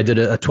 but yeah, I did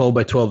a 12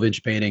 by 12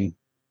 inch painting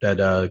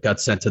that got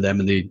sent to them,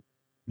 and they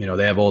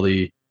have all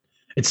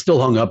it's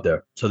still hung up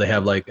there. So they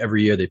have like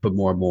every year they put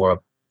more and more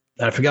up.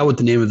 And I forgot what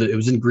the name of it. It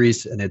was in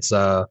Greece, and it's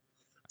a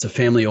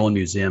family owned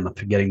museum. I'm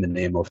forgetting the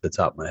name off the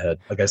top of my head.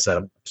 Like I said,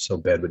 I'm so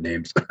bad with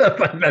names.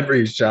 My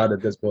memory is shot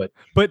at this point.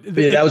 But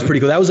yeah, that was pretty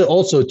cool. That was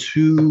also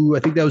I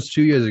think that was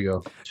 2 years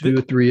ago, 2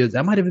 or 3 years.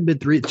 That might have even been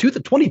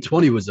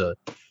 2020 was a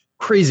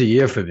crazy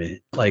year for me.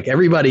 Like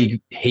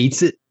everybody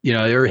hates it,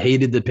 they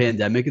hated the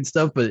pandemic and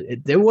stuff, but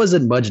there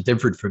wasn't much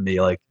different for me.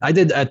 Like I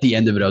did at the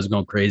end of it, I was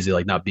going crazy,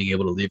 like not being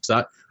able to leave.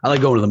 So I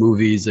like going to the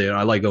movies,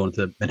 I like going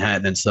to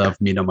Manhattan and stuff,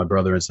 meeting up my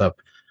brother and stuff.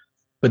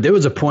 But there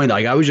was a point,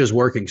 like I was just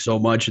working so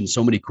much and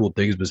so many cool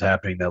things was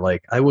happening that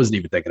like I wasn't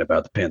even thinking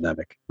about the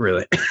pandemic,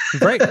 really.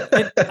 Right.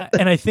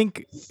 And I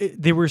think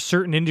there were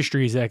certain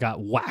industries that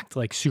got whacked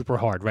like super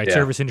hard, right? Yeah.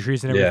 Service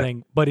industries and everything.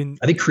 Yeah. But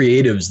I think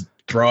creatives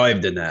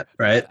thrived in that,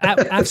 right?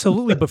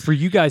 Absolutely. But for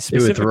you guys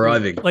specifically, they were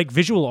thriving. Like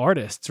visual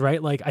artists,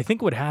 right? Like I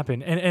think what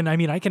happened, and I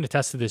mean, I can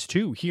attest to this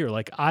too here.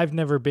 Like I've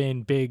never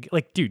been big,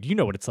 like, dude, you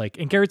know what it's like.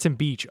 In Gerritsen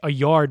Beach, a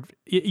yard,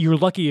 you're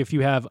lucky if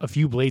you have a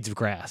few blades of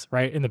grass,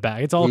 right? In the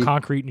back. It's all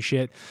concrete and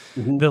shit.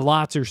 Mm-hmm. The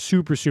lots are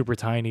super, super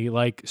tiny.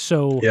 Like,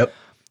 so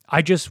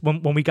I just,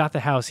 when we got the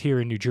house here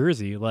in New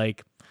Jersey,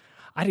 like,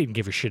 I didn't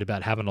give a shit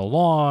about having a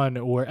lawn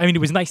it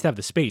was nice to have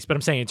the space, but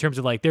I'm saying in terms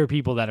of like, there are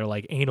people that are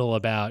like anal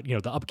about,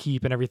 the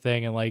upkeep and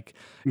everything and like,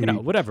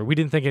 whatever. We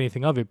didn't think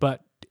anything of it.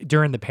 But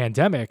during the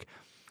pandemic,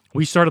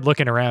 we started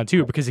looking around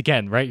too, because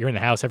again, right, you're in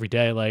the house every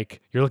day,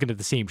 like you're looking at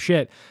the same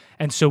shit.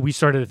 And so we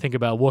started to think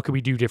about what could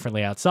we do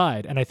differently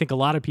outside. And I think a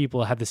lot of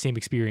people had the same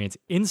experience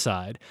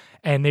inside,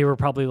 and they were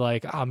probably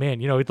like, oh man,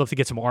 we'd love to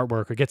get some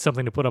artwork or get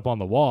something to put up on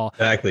the wall.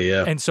 Exactly.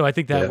 Yeah. And so I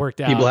think that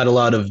worked out. People had a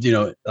lot of,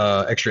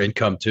 extra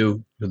income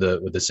too with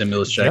the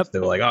stimulus checks. Yep. They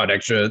were like, oh, an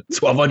extra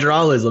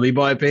 $1,200. Let me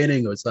buy a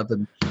painting or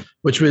something,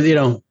 which was,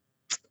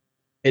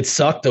 it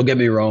sucked. Don't get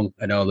me wrong.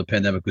 I know the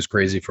pandemic was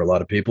crazy for a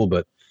lot of people,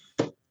 but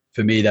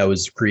for me, that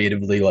was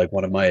creatively like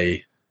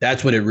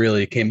that's when it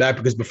really came back,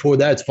 because before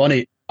that, it's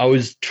funny. I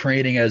was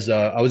training I was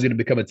going to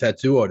become a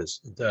tattoo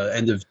artist.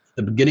 At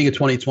the beginning of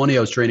 2020,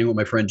 I was training with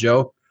my friend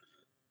Joe,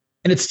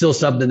 and it's still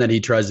something that he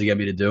tries to get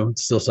me to do.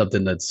 It's still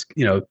something that's,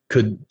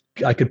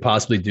 I could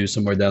possibly do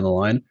somewhere down the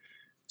line.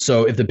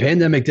 So if the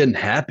pandemic didn't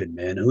happen,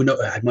 man, who knows?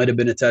 I might have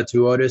been a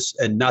tattoo artist,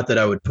 and not that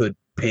I would put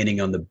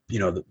painting on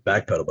the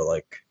back pedal, but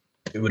like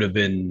it would have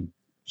been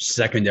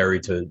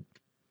secondary to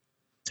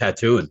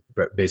tattooing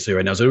basically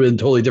right now. So it would have been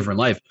a totally different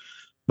life.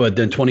 But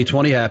then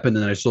 2020 happened,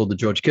 and then I sold to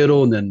George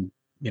Kittle, and then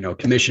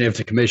commission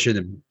after commission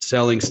and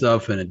selling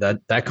stuff, and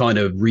that kind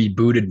of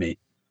rebooted me,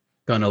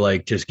 kind of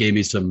like just gave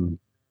me some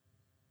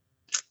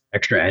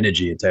extra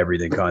energy into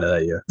everything kind of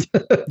that year.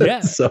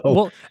 Yeah.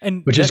 So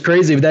which is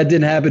crazy. If that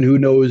didn't happen, who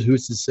knows?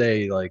 Who's to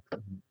say like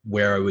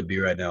where I would be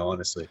right now,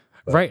 honestly.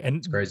 But right. And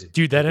it's crazy.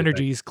 Dude, that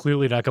energy is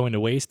clearly not going to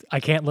waste. I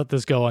can't let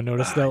this go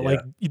unnoticed though. Like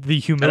the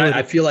humility. And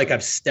I feel like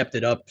I've stepped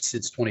it up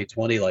since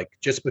 2020, like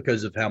just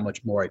because of how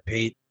much more I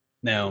paint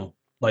now,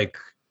 like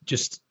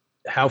just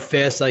how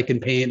fast I can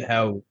paint,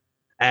 how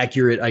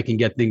accurate I can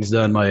get things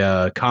done,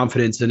 my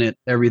confidence in it,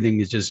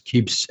 everything is just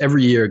keeps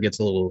every year gets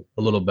a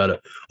little better.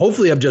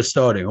 Hopefully I'm just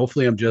starting.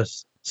 Hopefully I'm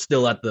just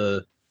still at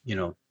the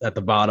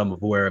bottom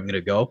of where I'm going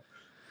to go.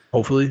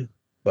 Hopefully.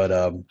 But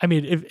I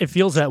mean, it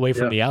feels that way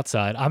from the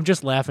outside. I'm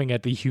just laughing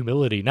at the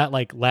humility, not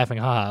like laughing,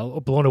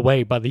 blown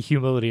away by the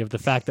humility of the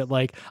fact that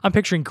like I'm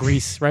picturing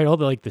Greece, right? All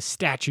the like the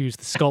statues,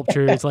 the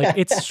sculptures, like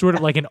it's sort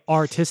of like an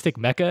artistic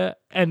mecca,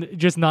 and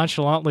just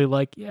nonchalantly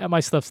like, yeah, my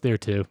stuff's there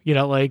too,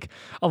 like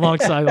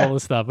alongside all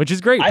this stuff, which is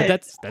great. But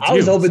that's I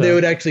was hoping they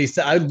would actually.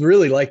 I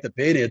really like the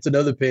painting. It's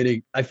another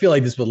painting. I feel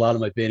like this with a lot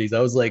of my paintings. I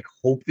was like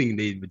hoping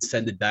they would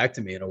send it back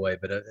to me in a way,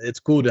 but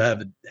it's cool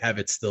to have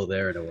it still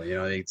there in a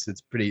way.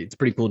 It's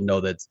pretty cool to know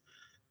that it's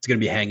going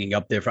to be hanging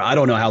up there for, I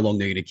don't know how long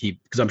they're going to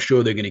keep, because I'm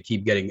sure they're going to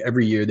keep getting,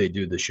 every year they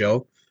do the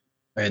show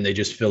and they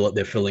just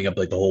they're filling up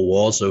like the whole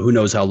wall. So who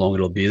knows how long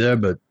it'll be there,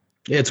 but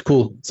Yeah, it's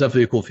cool. It's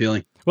definitely a cool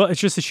feeling. Well,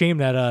 it's just a shame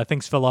that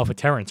things fell off with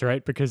Terrence,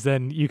 right? Because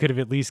then you could have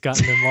at least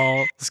gotten them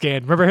all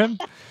scanned. Remember him?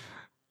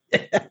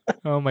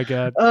 Oh my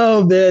God.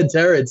 Oh man,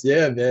 Terrence.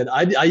 Yeah, man.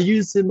 I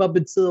used him up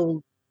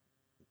until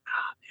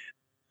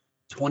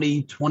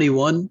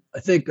 2021, I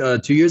think,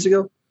 2 years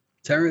ago.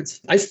 Terrence.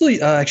 I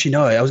still actually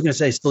no. I was gonna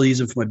say I still use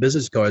him for my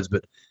business cards,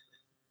 but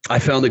I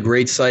found a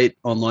great site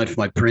online for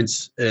my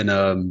prints and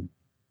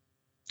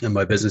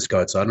my business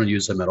cards, so I don't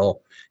use them at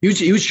all.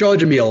 He was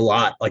charging me a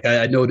lot. Like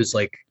I noticed,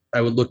 like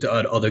I would look to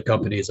other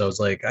companies. I was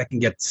like, I can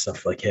get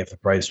stuff like half the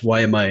price. Why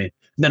am I? And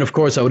then of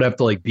course I would have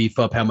to like beef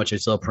up how much I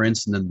sell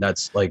prints, and then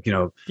that's like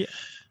Yeah.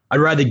 I'd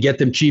rather get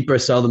them cheaper,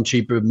 sell them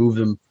cheaper, move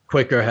them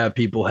quicker, have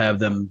people have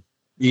them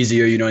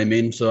easier. You know what I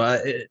mean? So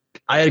I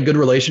had a good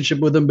relationship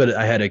with them, but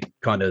I had to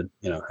kind of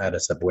had to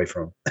step away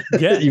from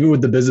them. Yeah. Even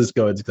with the business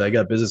cards, because I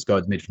got business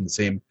cards made from the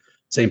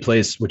same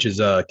place, which is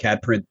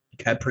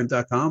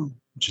catprint.com,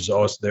 which is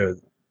also they're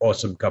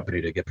awesome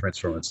company to get prints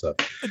from and stuff.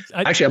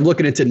 Actually, I'm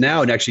looking into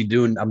now and actually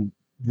I'm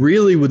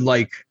really would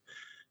like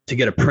to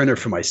get a printer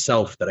for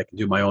myself that I can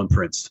do my own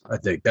prints. I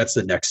think that's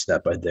the next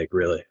step. I think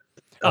really.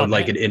 I would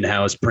like an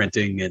in-house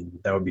printing, and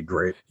that would be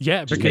great.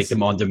 Yeah, just make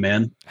them on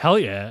demand. Hell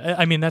yeah!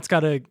 I mean, that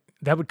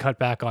would cut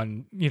back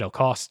on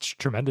costs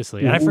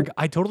tremendously. And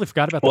I totally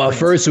forgot about. Well, at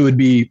first it would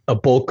be a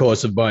bulk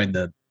cost of buying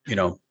the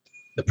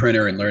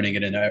printer and learning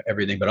it and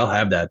everything, but I'll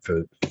have that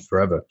for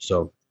forever.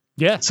 So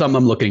yeah, something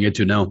I'm looking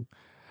into now.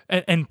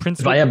 And prints.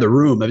 If I have the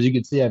room, as you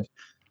can see,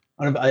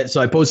 so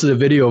I posted a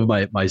video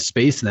of my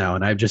space now,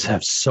 and I just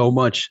have so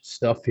much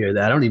stuff here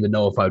that I don't even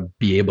know if I'd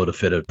be able to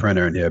fit a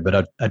printer in here,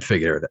 but I'd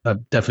figure it.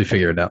 I'd definitely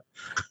figure it out.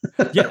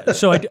 Yeah.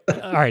 So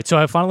all right. So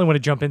I finally want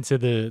to jump into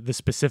the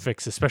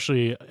specifics,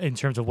 especially in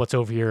terms of what's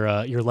over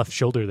your left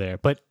shoulder there.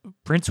 But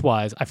prints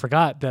wise, I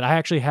forgot that I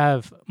actually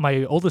have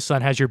my oldest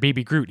son has your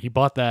baby Groot. He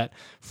bought that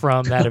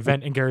from that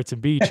event in Garrettson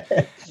Beach,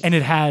 and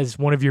it has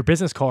one of your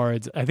business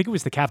cards. I think it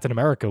was the Captain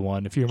America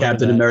one. If you remember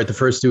Captain America, the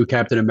first two,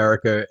 Captain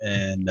America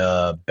and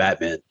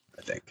Batman,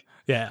 I think.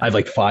 Yeah. I have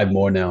like 5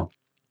 more now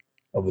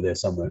over there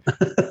somewhere.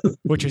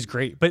 Which is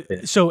great.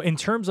 But so in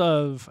terms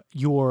of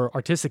your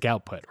artistic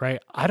output, right?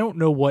 I don't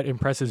know what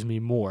impresses me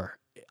more.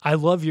 I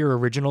love your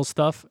original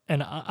stuff.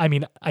 And I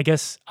mean, I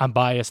guess I'm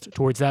biased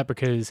towards that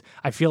because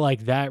I feel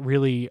like that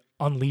really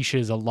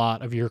unleashes a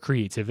lot of your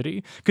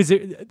creativity. Because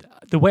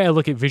the way I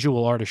look at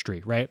visual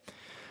artistry, right?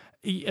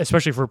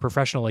 Especially for a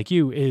professional like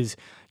you, is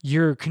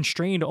you're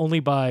constrained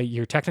only by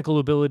your technical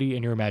ability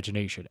and your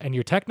imagination, and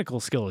your technical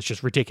skill is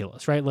just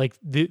ridiculous, right? Like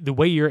the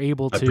way you're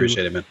able to, I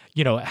appreciate it, man.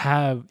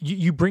 Have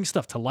you bring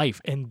stuff to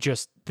life in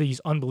just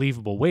these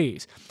unbelievable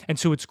ways. And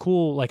so it's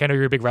cool. Like I know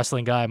you're a big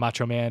wrestling guy,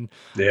 Macho Man,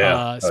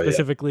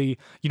 specifically,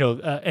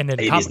 and then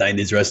 80s,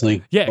 90s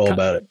wrestling, all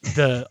about it.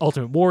 The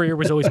Ultimate Warrior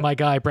was always my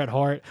guy, Bret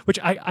Hart, which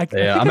I'm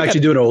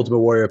actually doing an Ultimate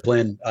Warrior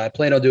plan. I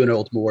plan on doing an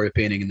Ultimate Warrior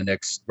painting in the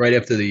next right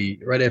after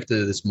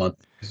this month.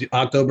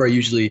 October, I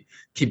usually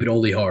keep it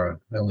only horror.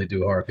 I only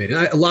do horror painting.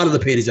 A lot of the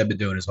paintings I've been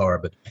doing is horror,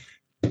 but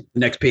the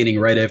next painting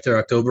right after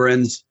October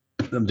ends,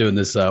 I'm doing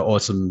this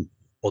awesome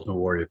Ultimate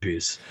Warrior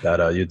piece that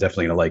you're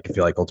definitely gonna like if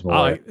you like Ultimate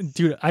Warrior.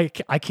 Dude, I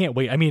can't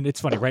wait. I mean,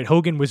 it's funny, right?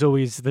 Hogan was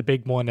always the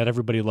big one that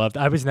everybody loved.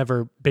 I was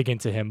never big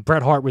into him.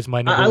 Bret Hart was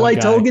my number one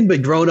liked guy. Hogan,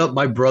 but growing up,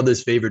 my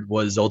brother's favorite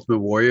was Ultimate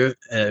Warrior,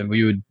 and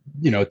we would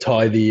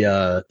tie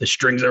the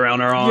strings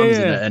around our arms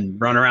and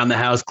run around the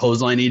house,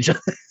 clothesline each other.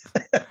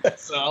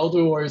 So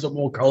Ultimate Warriors are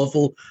more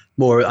colorful.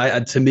 More,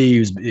 to me, he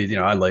was,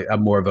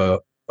 I'm more of a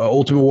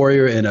Ultimate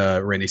Warrior and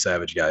a Randy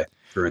Savage guy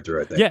through and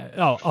through, I think. Yeah,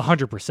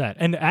 100%.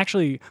 And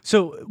actually,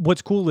 so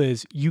what's cool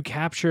is you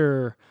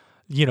capture,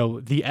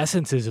 the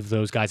essences of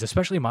those guys,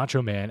 especially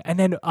Macho Man. And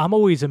then I'm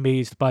always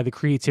amazed by the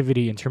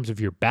creativity in terms of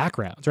your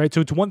backgrounds, right?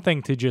 So it's one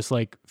thing to just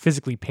like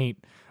physically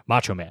paint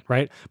Macho Man,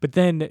 right? But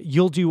then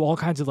you'll do all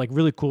kinds of like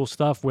really cool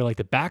stuff where like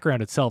the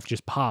background itself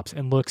just pops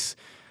and looks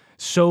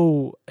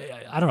so,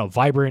 I don't know,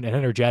 vibrant and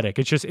energetic.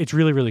 It's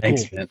really, really cool.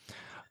 Thanks, man.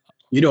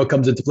 What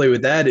comes into play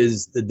with that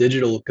is the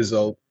digital, because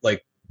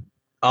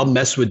I'll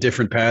mess with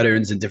different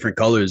patterns and different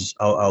colors.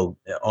 I'll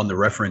on the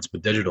reference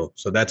with digital.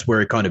 So that's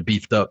where it kind of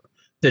beefed up.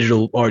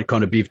 Digital art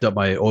kind of beefed up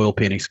my oil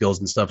painting skills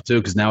and stuff too,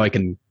 because now I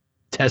can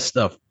test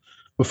stuff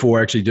before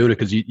I actually do it.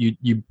 Because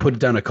you put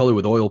down a color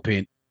with oil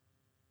paint,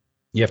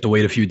 you have to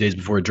wait a few days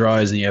before it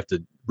dries, and you have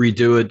to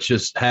redo it.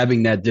 Just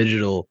having that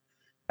digital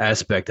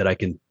aspect that I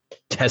can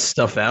test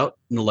stuff out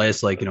in the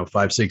last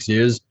 5-6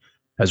 years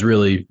has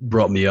really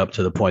brought me up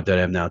to the point that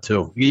I am now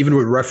too. Even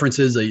with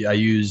references, I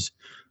use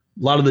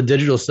a lot of the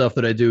digital stuff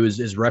that I do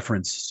is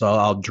reference. So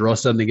I'll draw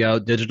something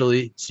out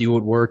digitally, see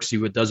what works, see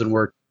what doesn't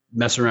work,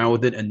 mess around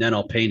with it, and then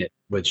I'll paint it,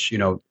 which,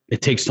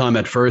 it takes time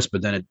at first,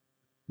 but then it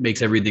makes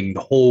the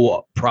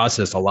whole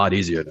process a lot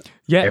easier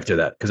after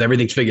that, because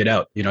everything's figured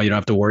out. You don't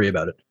have to worry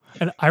about it.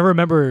 And I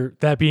remember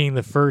that being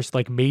the first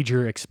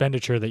major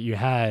expenditure that you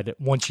had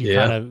once you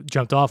kind of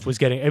jumped off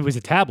it was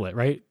a tablet,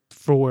 right?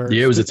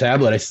 It was a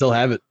tablet. I still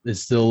have it.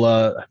 It's still,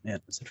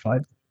 is it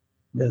 5?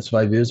 Yeah, it's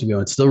 5 years ago.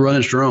 It's still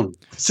running strong.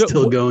 It's So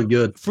still going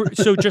good.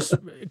 so just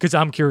because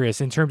I'm curious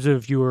in terms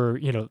of your,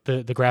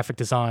 the graphic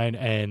design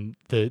and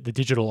the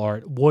digital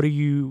art, do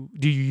you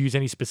use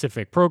any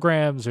specific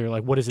programs or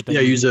like what is it that Yeah,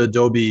 I you use uh,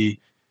 Adobe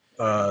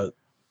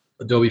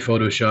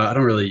Photoshop. I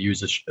don't really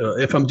use it.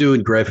 If I'm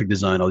doing graphic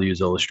design, I'll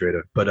use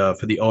Illustrator. But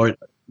for the art,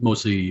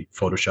 mostly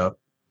Photoshop,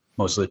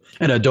 mostly.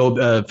 And Adobe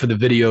for the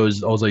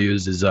videos, all I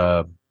use is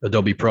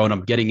Adobe Pro, and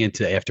I'm getting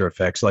into After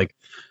Effects. Like,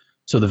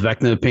 so the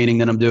Vecna painting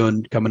that I'm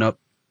doing coming up,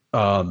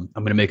 I'm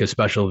gonna make a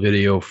special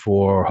video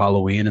for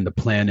Halloween, and the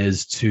plan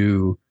is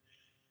to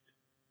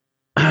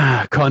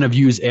kind of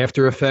use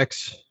After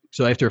Effects.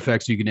 So After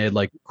Effects, you can add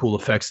like cool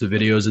effects to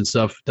videos and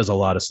stuff. Does a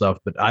lot of stuff,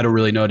 but I don't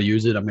really know how to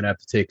use it. I'm gonna have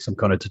to take some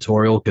kind of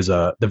tutorial because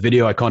the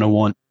video I kind of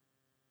want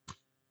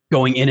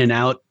going in and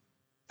out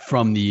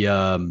from the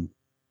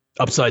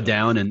upside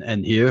down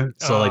and here.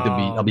 So like Oh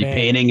I'll be man.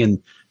 painting,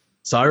 and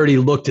so I already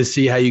looked to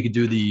see how you could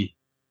do the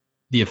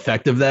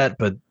effect of that,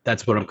 but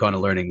that's what I'm kind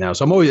of learning now.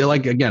 So I'm always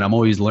like, again, I'm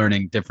always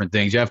learning different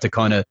things. You have to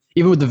kind of,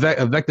 even with the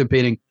vector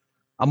painting,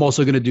 I'm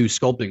also going to do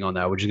sculpting on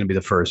that, which is going to be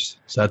the first.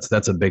 So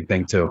that's a big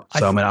thing too. I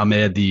So I'm gonna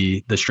add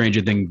the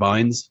Stranger Thing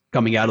vines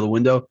coming out of the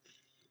window.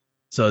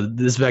 So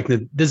this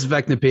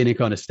vector painting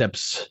kind of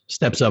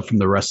steps up from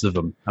the rest of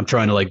them. I'm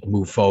trying to like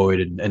move forward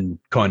and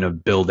kind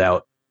of build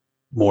out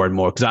more and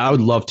more because I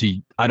would love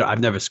to. I've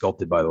never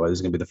sculpted, by the way. This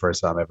is gonna be the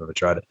first time I've ever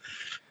tried it,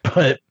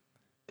 but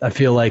I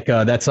feel like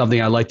that's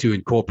something I like to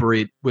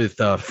incorporate with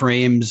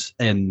frames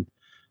and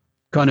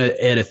kind of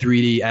add a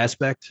 3D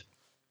aspect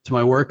to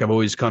my work. I've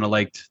always kind of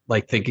liked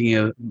thinking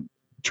of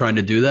trying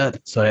to do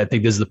that. So I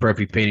think this is the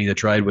perfect painting to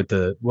try with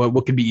the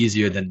what could be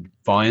easier than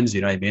vines.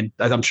 You know what I mean?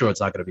 I'm sure it's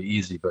not going to be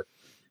easy, but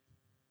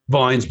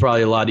vines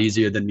probably a lot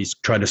easier than me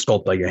trying to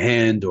sculpt like a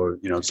hand or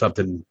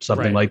something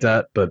right. like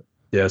that. But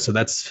yeah, so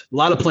that's a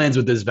lot of plans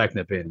with this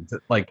Vecna painting.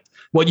 Like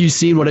what you've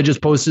seen, what I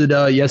just posted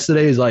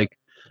yesterday is like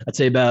I'd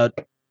say about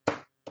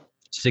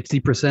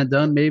 60%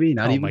 done, maybe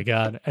not Oh my even,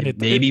 god. And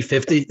maybe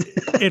 50.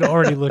 it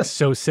already looks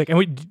so sick. And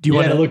do you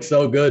Yeah, want it to looks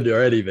so good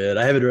already, man.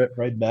 I have it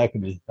right back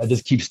of me. I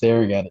just keep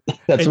staring at it.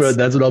 That's what it's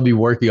that's what I'll be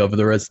working on for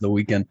the rest of the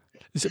weekend.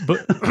 but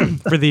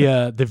for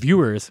the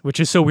viewers, which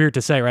is so weird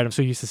to say, right? I'm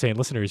so used to saying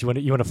listeners. You want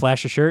to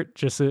flash a shirt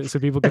just so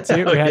people can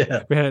see it. Oh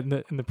yeah, We had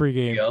it in the there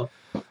you pregame. go.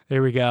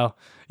 There we go.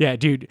 Yeah,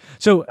 dude.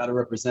 So Got to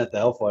represent the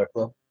Hellfire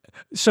Club.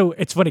 so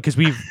it's funny because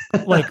we've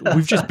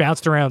just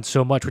bounced around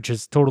so much, which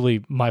is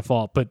totally my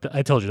fault. But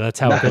I told you that's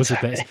how it goes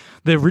That's with this. right.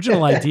 The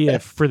original idea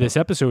for this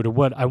episode, or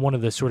what I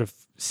wanted to sort of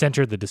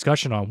center the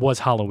discussion on, was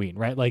Halloween,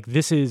 right? Like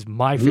this is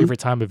my Mhm. favorite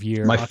time of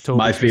year, My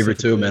October favorite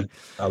too, specifically. man.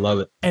 I love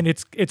it. And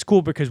it's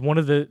cool because one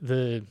of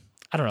the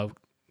I don't know,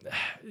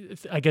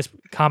 I guess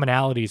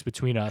commonalities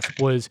between us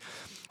was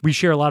we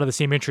share a lot of the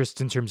same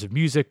interests in terms of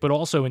music, but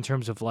also in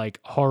terms of like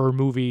horror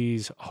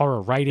movies, horror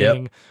Yep.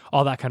 writing,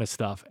 all that kind of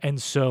stuff.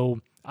 And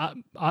so,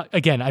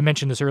 again, I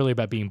mentioned this earlier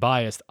about being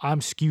biased. I'm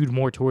skewed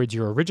more towards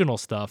your original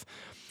stuff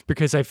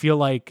because I feel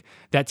like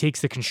that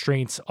takes the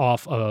constraints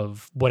off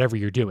of whatever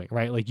you're doing,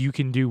 right? Like you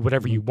can do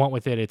whatever you want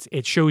with it.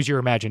 It shows your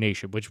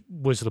imagination, which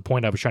was the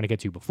point I was trying to get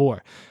to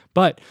before.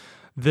 But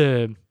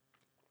the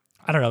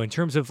I don't know, in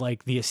terms of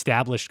like the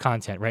established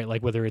content, right?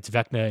 Like whether it's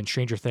Vecna and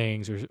Stranger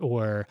Things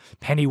or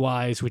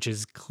Pennywise, which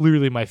is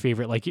clearly my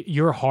favorite, like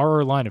your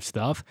horror line of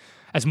stuff,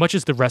 as much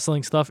as the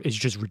wrestling stuff is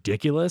just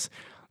ridiculous,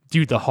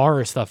 dude, the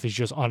horror stuff is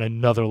just on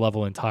another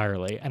level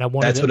entirely. And I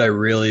wanted That's to, what I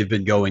really have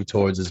been going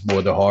towards is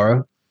more the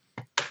horror,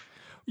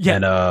 yeah.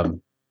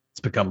 and it's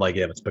become my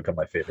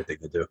favorite thing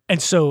to do.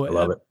 And so I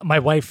love it. my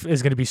wife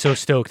is going to be so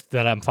stoked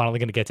that I'm finally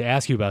going to get to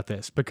ask you about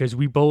this because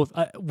we both,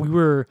 we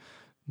were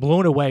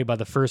blown away by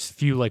the first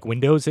few like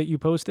windows that you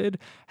posted.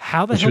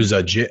 How the Which hell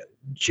was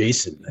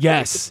Jason. I think,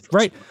 Yes, was the first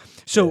right. one.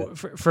 So Yeah.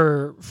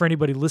 for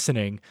anybody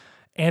listening,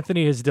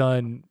 Anthony has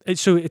done.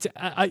 So it's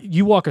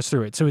you walk us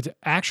through it. So it's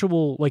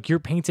actual like you're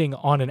painting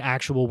on an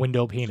actual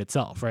window pane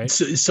itself, right?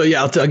 So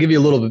yeah, I'll give you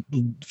a little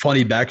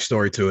funny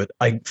backstory to it.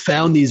 I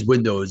found these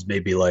windows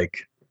maybe like,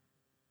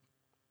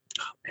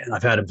 man,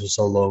 I've had them for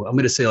so long. I'm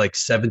going to say like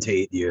 7 to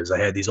 8 years. I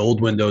had these old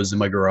windows in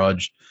my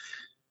garage,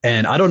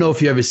 and I don't know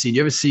if you ever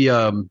see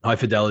High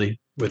Fidelity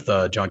with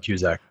John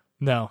Cusack?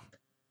 No.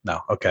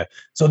 No. Okay.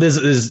 So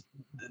there's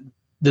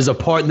a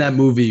part in that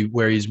movie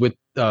where he's with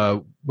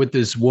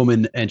this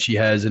woman, and she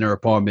has in her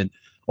apartment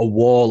a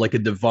wall like a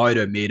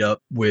divider made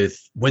up with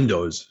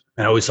windows.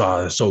 And I always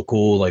thought that's so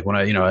cool. Like when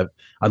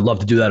I'd love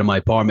to do that in my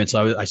apartment.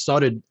 So I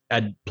started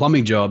at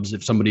plumbing jobs.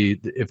 If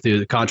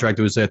the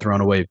contractor was there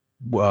throwing away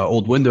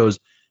old windows,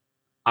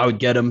 I would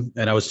get them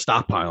and I was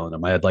stockpiling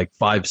them. I had like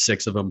 5,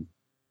 6 of them,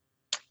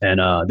 and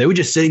they were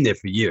just sitting there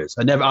for years.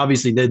 I never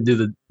obviously didn't do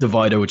the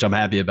divider, which I'm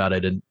happy about. I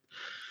didn't.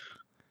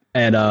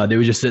 And they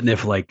were just sitting there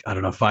for like, I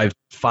don't know, 5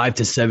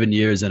 to 7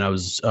 years. And I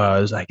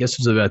guess it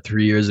was about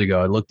 3 years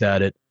ago. I looked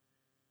at it.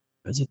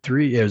 Was it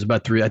 3? Yeah, it was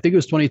about 3. I think it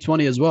was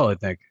 2020 as well, I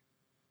think,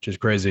 which is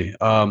crazy.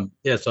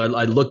 Yeah, so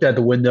I looked at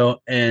the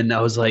window and I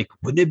was like,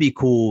 wouldn't it be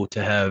cool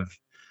to have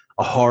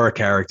a horror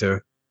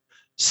character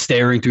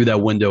staring through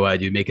that window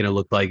at you, making it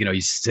look like,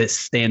 he's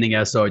standing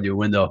outside your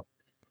window.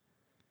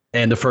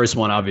 And the first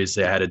one,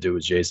 obviously, I had to do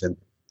with Jason.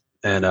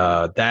 And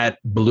that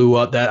blew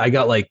up. That I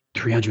got like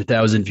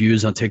 300,000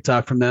 views on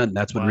TikTok from that, and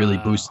that's what really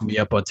boosted Wow. me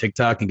up on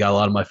TikTok and got a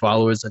lot of my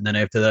followers. And then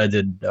after that, I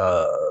did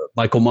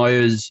Michael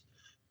Myers.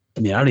 I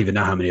mean, I don't even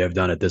know how many I've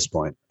done at this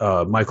point.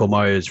 Michael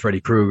Myers,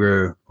 Freddy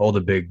Krueger, all the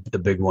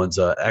big ones.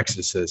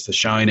 Exorcist, The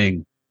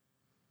Shining.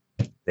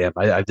 Damn,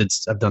 I've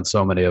done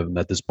so many of them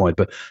at this point.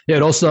 But yeah,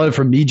 it all started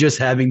from me just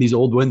having these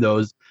old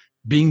windows,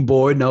 being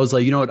bored, and I was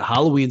like, you know what,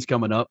 Halloween's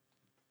coming up.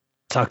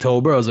 It's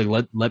October. I was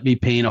like, let me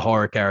paint a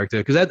horror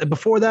character because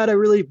before that I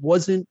really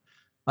wasn't.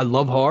 I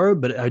love horror,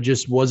 but I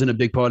just wasn't a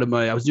big part of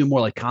my. I was doing more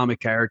like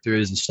comic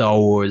characters and Star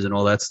Wars and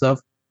all that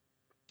stuff.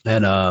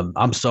 And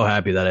I'm so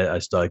happy that I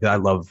started. I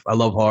love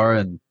horror,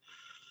 and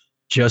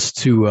just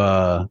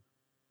to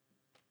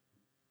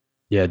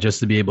yeah, just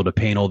to be able to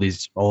paint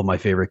all of my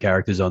favorite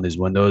characters on these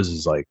windows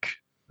is like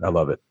I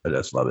love it. I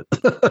just love it.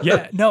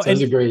 Yeah, no, So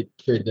it's and a great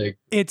thing.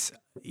 it's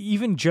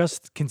even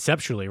just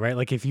conceptually, right?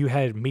 Like if you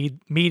had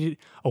made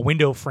a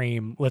window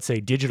frame, let's say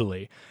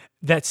digitally,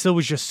 that still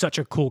was just such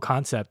a cool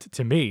concept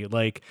to me.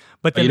 Like,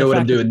 but then You the know what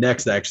I'm fact that, doing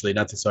next? Actually,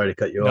 not to sorry to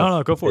cut you no, off.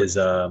 no, go for Is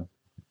it.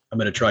 I'm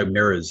gonna try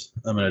mirrors.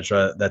 I'm gonna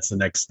try. That's the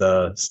next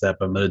step.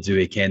 I'm gonna do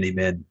a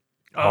Candyman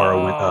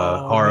Oh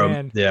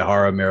man,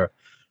 horror mirror,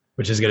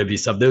 which is gonna be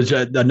something. There's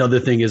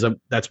another thing is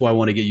that's why I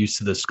want to get used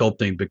to the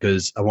sculpting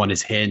because I want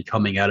his hand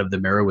coming out of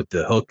the mirror with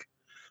the hook.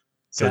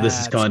 So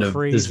that's this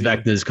crazy.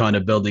 vector is kind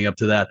of building up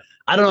to that.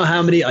 I don't know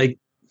how many I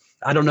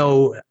don't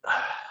know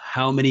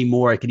how many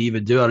more I can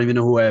even do. I don't even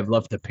know who I have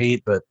left to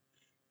paint, but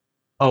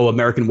oh,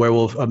 American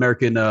Werewolf in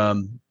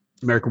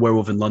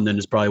London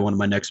is probably one of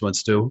my next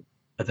ones too.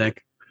 I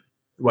think.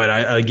 But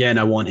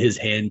I want his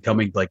hand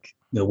coming like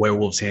the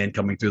werewolf's hand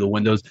coming through the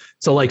windows.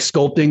 So like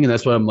sculpting, and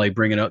that's why I'm like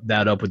bringing up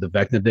with the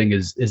Vecna thing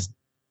is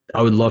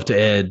I would love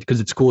to add because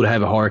it's cool to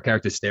have a horror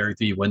character staring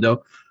through your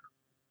window.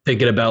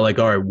 Thinking about like,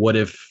 all right, what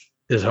if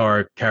this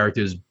horror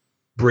character is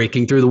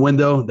breaking through the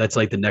window? That's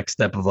like the next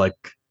step of like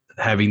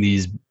having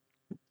these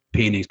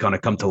paintings kind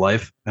of come to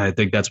life. And I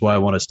think that's why I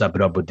want to step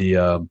it up with the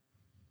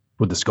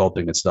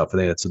sculpting and stuff. I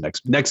think that's the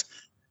next.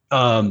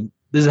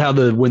 This is how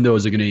the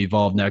windows are going to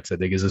evolve next. I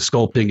think is the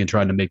sculpting and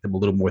trying to make them a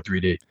little more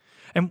 3D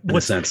And in a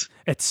what's sense.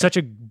 it's such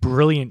a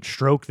brilliant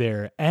stroke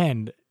there.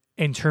 And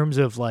in terms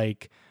of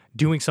like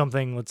doing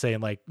something, let's say in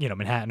like,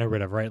 Manhattan or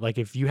whatever, right? Like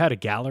if you had a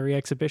gallery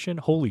exhibition,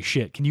 holy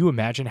shit, can you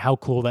imagine how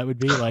cool that would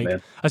be? Oh, Like,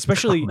 man. Oh,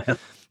 especially man.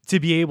 to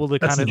be able to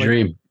That's kind the of like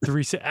dream.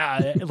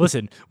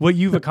 listen, what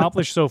you've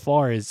accomplished so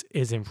far is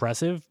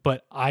impressive,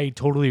 but I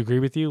totally agree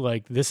with you.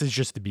 Like this is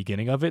just the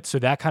beginning of it. So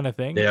that kind of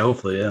thing. Yeah,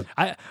 hopefully,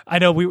 yeah. I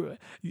know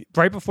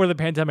right before the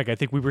pandemic, I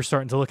think we were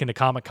starting to look into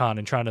Comic-Con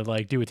and trying to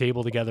like do a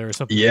table together or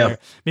something Yeah.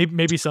 there.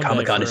 Maybe someday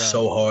Comic Con for, is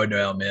so hard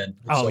now, man. It's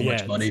oh so yeah.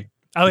 much money.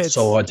 Oh, It's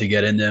so hard to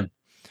get in there.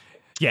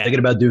 yeah. Thinking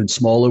about doing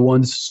smaller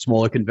ones,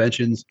 smaller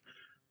conventions.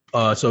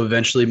 So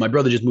eventually, my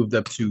brother just moved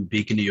up to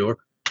Beacon, New York,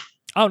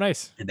 Oh,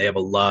 nice. and they have a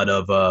lot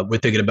of. We're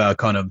thinking about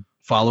kind of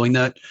following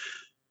that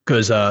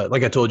because,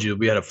 like I told you,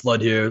 we had a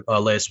flood here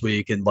last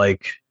week, and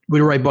like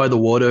we were right by the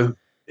water.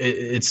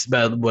 It's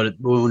about what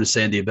we went to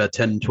Sandy about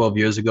 10, 12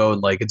 years ago,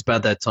 and like it's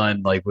about that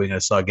time. Like we're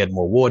gonna start getting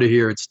more water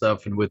here and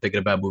stuff, and we're thinking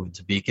about moving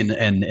to Beacon,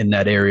 and in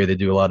that area they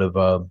do a lot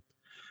of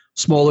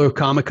smaller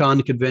Comic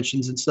Con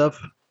conventions and stuff.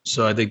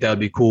 So I think that would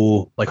be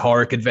cool, like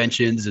horror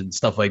conventions and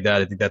stuff like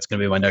that. I think that's going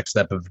to be my next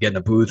step of getting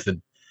a booth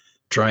and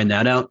trying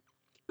that out.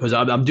 Because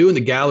I'm doing the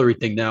gallery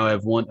thing now.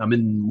 I'm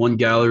in one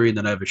gallery, and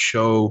then I have a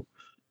show,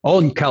 all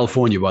in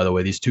California, by the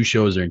way. These two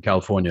shows are in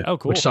California, Oh,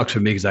 cool. which sucks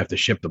for me because I have to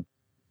ship them.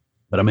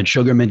 But I'm in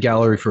Sugarman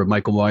Gallery for a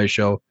Michael Myers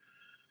show.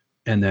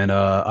 And then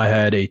I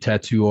had a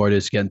tattoo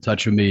artist get in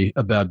touch with me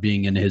about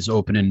being in his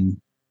opening,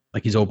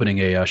 like he's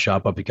opening a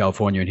shop up in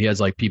California, and he has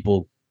like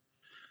people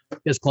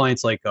his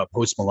clients like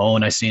Post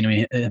Malone. I seen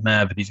him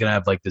have, and he's gonna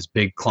have like this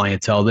big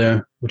clientele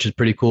there, which is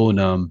pretty cool.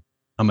 And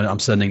I'm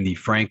sending the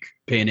Frank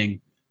painting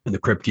and the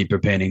Crypt Keeper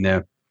painting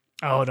there.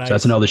 Oh, nice. So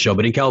that's another show.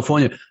 But in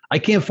California, I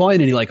can't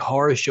find any like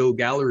horror show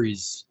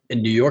galleries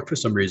in New York for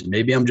some reason.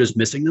 Maybe I'm just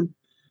missing them.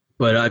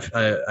 But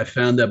I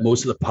found that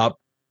most of the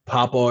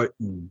pop art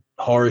and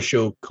horror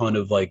show kind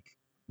of like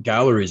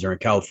galleries are in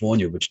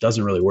California, which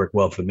doesn't really work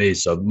well for me.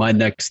 So my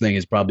next thing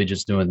is probably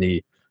just doing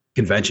the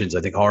conventions.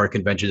 I think horror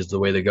conventions is the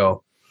way to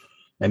go.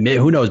 And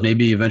who knows,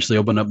 maybe eventually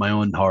open up my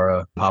own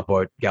horror pop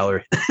art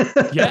gallery.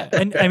 Yeah,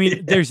 and I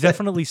mean, there's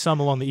definitely some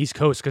along the East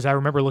Coast because I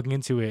remember looking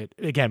into it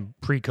again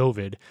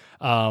pre-COVID.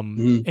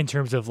 In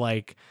terms of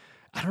like,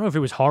 I don't know if it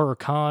was Horror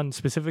Con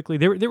specifically.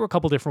 There were a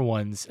couple different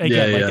ones.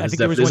 Again, like I think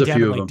there was one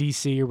down in like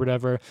DC or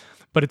whatever.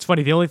 But it's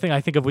funny. The only thing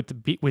I think of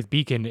with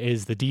Beacon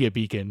is the Dia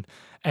Beacon,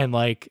 and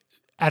like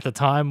at the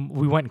time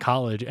we went in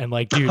college, and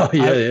like, dude,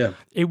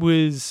 it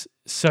was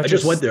such. I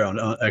just went there on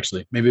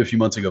actually maybe a few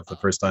months ago for the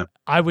first time.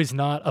 I was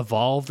not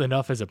evolved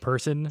enough as a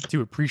person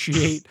to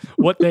appreciate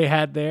what they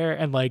had there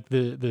and like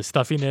the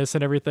stuffiness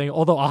and everything.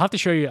 Although I'll have to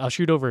show you, I'll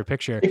shoot over a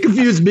picture. It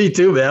confused me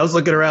too, man. I was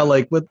looking around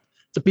like, what?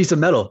 It's a piece of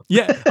metal.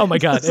 Yeah. Oh my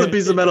God. It's a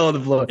piece of metal on the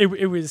floor.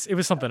 It was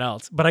something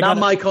else. But not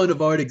my kind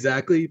of art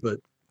exactly, but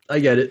I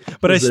get it.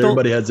 But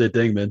Everybody has their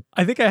thing, man.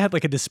 I think I had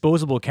like a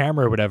disposable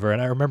camera or whatever,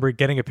 and I remember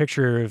getting a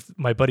picture of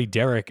my buddy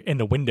Derek in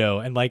the window,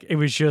 and like it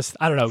was just,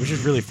 I don't know, it was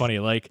just really funny.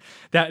 Like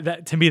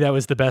that to me, that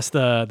was the best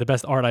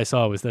art I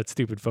saw was that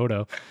stupid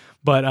photo.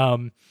 But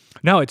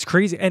no, it's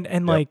crazy,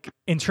 and like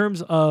in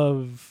terms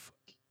of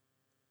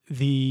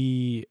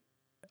the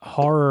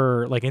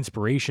horror like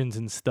inspirations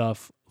and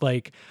stuff,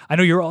 like I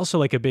know you're also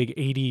like a big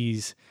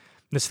 80s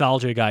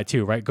nostalgia guy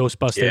too, right?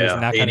 Ghostbusters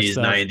and that kind of 80s,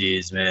 stuff.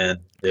 90s, man.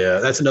 Yeah,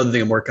 that's another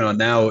thing I'm working on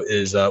now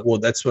is, well,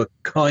 that's what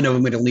kind of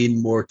I'm going to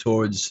lean more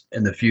towards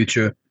in the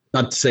future.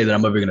 Not to say that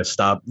I'm ever going to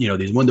stop,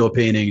 these window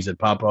paintings and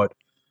pop art,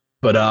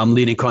 but I'm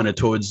leaning kind of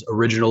towards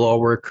original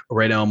artwork.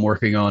 Right now I'm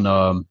working on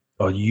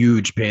a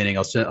huge painting.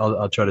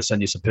 I'll try to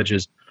send you some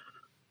pictures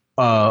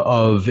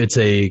it's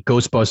a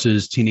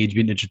Ghostbusters Teenage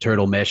Mutant Ninja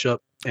Turtle mashup,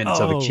 and it's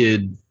of a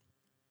kid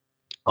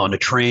on a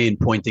train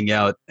pointing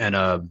out, and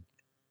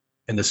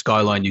in the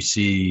skyline you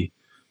see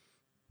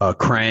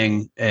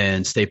Krang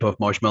and Stay Puft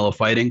Marshmallow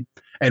fighting.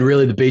 And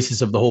really the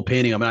basis of the whole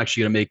painting, I'm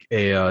actually going to make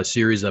a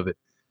series of it,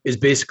 is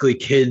basically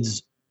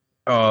kids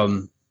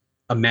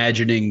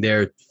imagining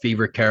their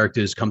favorite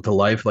characters come to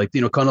life, like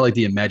kind of like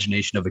the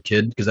imagination of a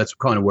kid, because that's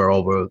kind of where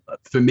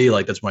for me,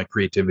 like that's my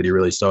creativity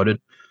really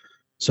started.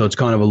 So it's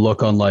kind of a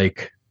look on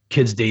like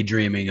kids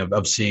daydreaming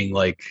of seeing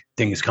like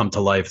things come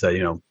to life that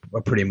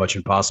are pretty much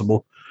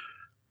impossible.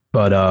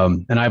 But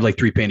and I have like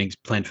 3 paintings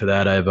planned for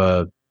that. I have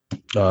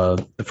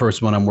the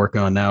first one I'm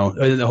working on now.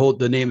 And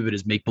the name of it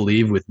is Make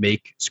Believe, with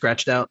make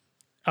scratched out.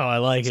 Oh, I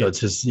like it. So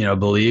it's just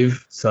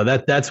believe. So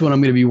that's what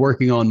I'm going to be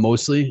working on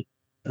mostly.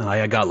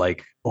 I got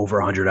like over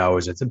 100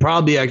 hours. There's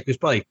probably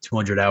like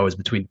 200 hours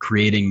between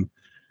creating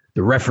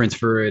the reference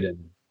for it,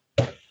 and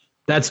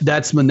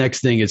that's my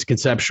next thing is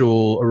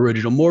conceptual,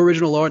 more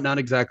original art, not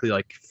exactly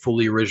like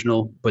fully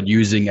original, but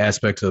using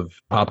aspects of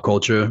pop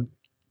culture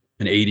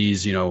and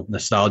 80s,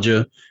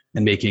 nostalgia,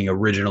 and making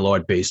original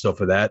art based off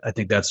of that. I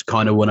think that's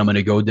kind of what I'm going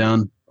to go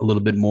down a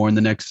little bit more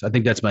in I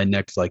think that's my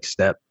next like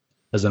step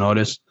as an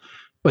artist,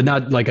 but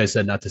not, like I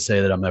said, not to say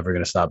that I'm never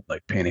going to stop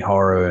like painting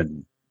horror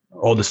and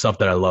all the stuff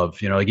that I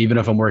love, like even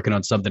if I'm working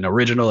on something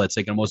original that's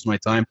taking most of my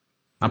time,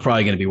 I'm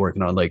probably going to be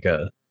working on like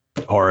a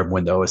horror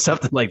window or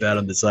something like that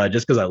on the side,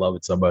 just because I love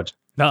it so much.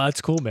 No,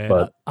 that's cool, man.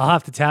 But I'll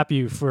have to tap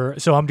you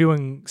so I'm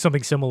doing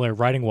something similar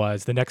writing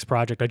wise. The next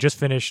project, I just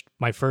finished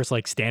my first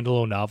like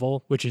standalone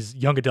novel, which is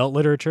young adult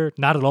literature.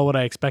 Not at all what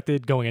I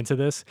expected going into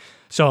this.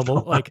 So I'm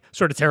like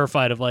sort of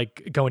terrified of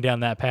like going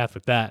down that path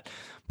with that.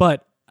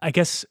 But I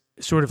guess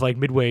sort of like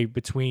midway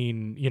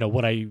between,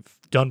 what I've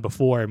done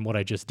before and what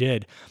I just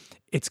did,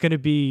 it's going to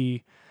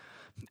be,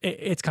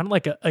 it's kind of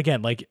like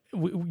again, like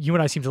you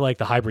and I seem to like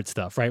the hybrid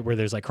stuff, right? Where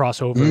there's like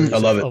crossovers. I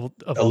love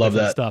it. I love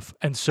that stuff.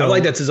 And so I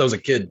like that since I was a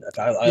kid.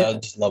 I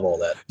just love all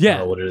that. Yeah, I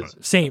don't know what it is.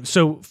 Same.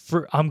 So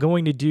I'm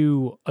going to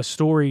do a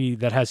story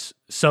that has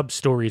sub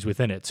stories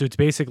within it. So it's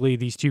basically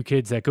these 2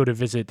 kids that go to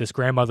visit this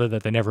grandmother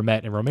that they never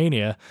met in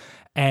Romania,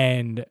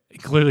 and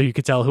clearly you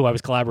could tell who I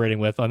was collaborating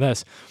with on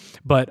this,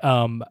 but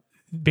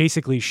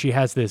basically she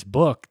has this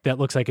book that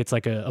looks like it's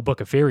like a book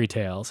of fairy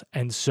tales.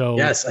 And so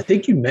yes, I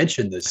think you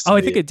mentioned this.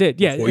 I think it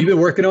did. Yeah. You've been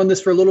working on this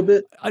for a little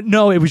bit?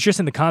 No, it was just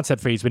in the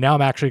concept phase, but now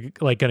I'm actually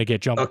like going to get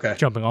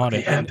jumping on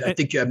it. And I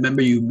think I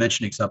remember you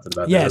mentioning something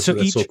about that. Yeah.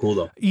 That's so cool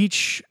though.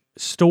 Each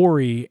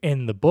story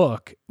in the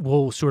book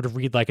will sort of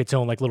read like its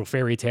own like little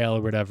fairy tale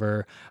or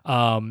whatever.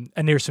 And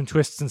there's some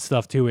twists and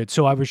stuff to it.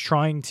 So I was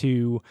trying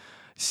to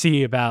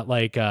see about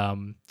like,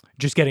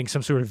 just getting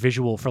some sort of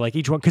visual for like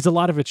each one, because a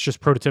lot of it's just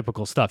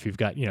prototypical stuff. You've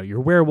got your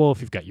werewolf,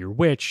 you've got your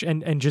witch,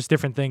 and just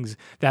different things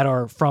that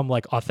are from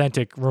like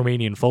authentic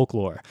Romanian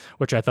folklore,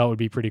 which I thought would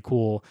be pretty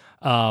cool.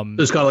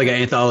 It's kind of like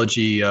an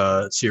anthology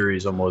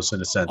series almost,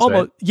 in a sense.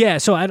 Almost, right? Yeah.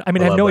 So I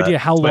mean, I have no idea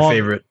how long. My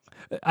favorite.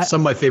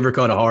 Some of my favorite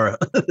kind of horror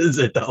is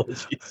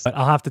anthologies. But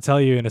I'll have to tell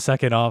you in a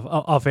second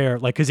off air,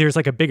 like, because there's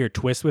like a bigger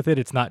twist with it.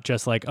 It's not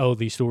just like, oh,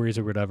 these stories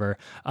or whatever.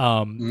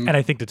 And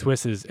I think the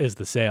twist is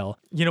the sale.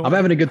 I'm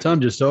having a good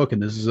time just talking.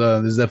 This is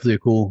definitely a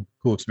cool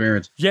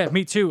experience. Yeah,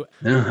 me too.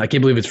 Yeah, I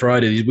can't believe it's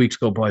Friday. These weeks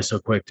go by so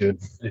quick, dude.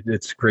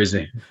 It's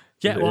crazy.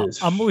 Yeah,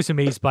 I'm always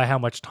amazed by how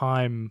much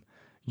time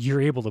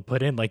you're able to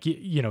put in. Like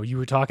you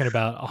were talking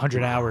about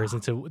 100 hours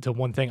into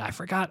one thing. I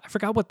forgot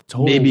what the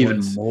total maybe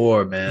was. Even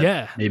more, man.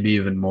 Yeah, maybe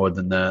even more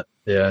than that.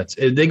 Yeah,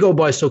 they go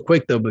by so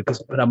quick though, but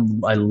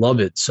I love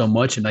it so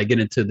much, and I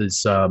get into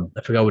this I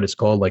forgot what it's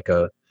called, like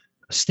a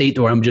state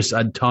where I'm just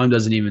time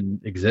doesn't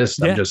even exist.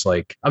 Yeah. I'm just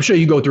like, I'm sure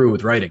you go through it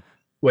with writing,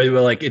 where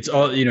like it's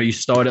all you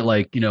start at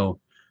like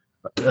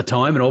a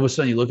time, and all of a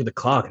sudden you look at the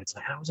clock and it's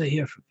like, how was I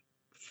here for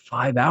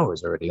 5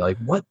 hours already? Like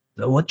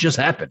what just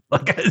happened?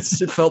 Like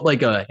it felt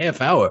like a half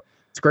hour.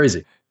 It's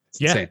crazy.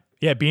 It's insane.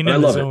 Yeah, being in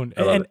the zone.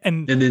 And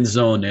in the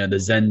zone, yeah, the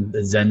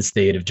zen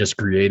state of just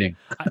creating.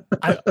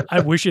 I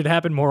wish it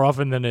happened more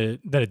often than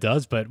it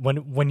does, but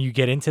when you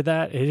get into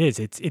that,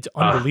 it's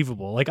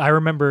unbelievable. Like I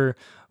remember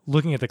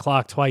looking at the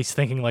clock twice,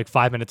 thinking like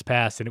 5 minutes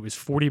passed, and it was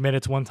 40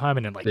 minutes one time,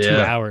 and then like 2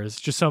 hours.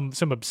 Just some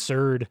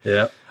absurd,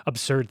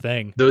 absurd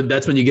thing.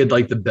 That's when you get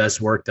like the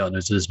best work done.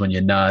 It's just when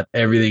you're not,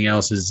 everything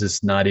else is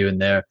just not even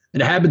there.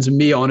 And it happens to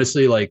me,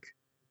 honestly, like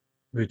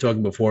we were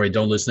talking before, I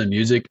don't listen to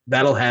music.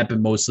 That'll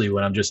happen mostly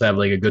when I'm just have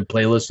like a good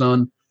playlist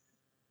on.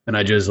 And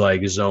I just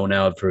like zone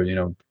out for,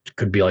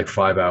 could be like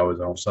 5 hours.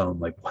 And all of a sudden I'm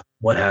like,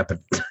 what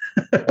happened?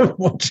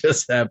 What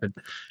just happened?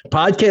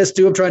 Podcast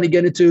too, I'm trying to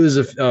get into is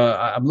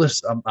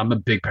I'm a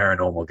big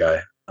paranormal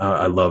guy.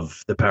 I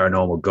love the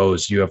paranormal,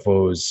 ghosts,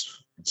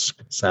 UFOs,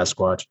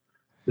 Sasquatch.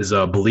 Is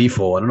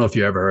Beliefful. I don't know if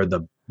you ever heard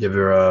them. You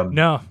ever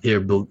no.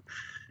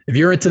 If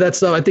you're into that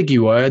stuff, I think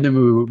you are. I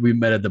think we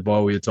met at the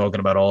bar. We were talking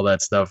about all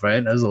that stuff,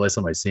 right? That was the last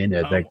time I seen you,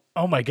 I think.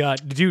 Oh my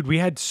God, dude, we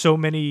had so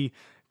many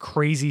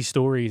crazy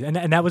stories, and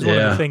that was one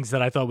of the things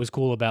that I thought was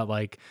cool about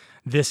like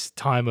this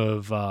time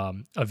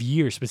of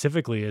year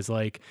specifically is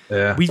like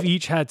we've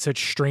each had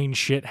such strange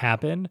shit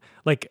happen,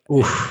 like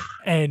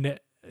and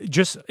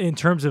just in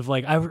terms of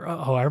like I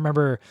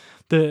remember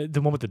the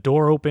one with the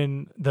door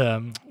open,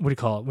 the what do you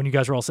call it when you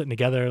guys were all sitting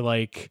together,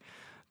 like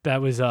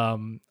that was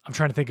I'm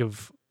trying to think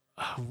of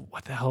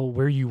what the hell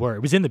where you were.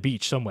 It was in the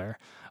beach somewhere.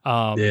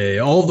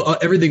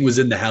 Everything was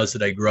in the house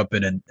that I grew up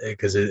in, and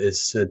because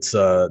it's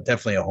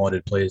definitely a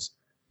haunted place.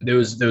 There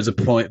was a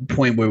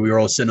point where we were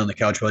all sitting on the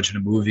couch watching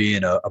a movie,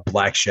 and a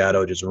black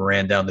shadow just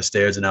ran down the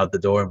stairs and out the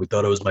door, and we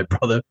thought it was my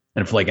brother.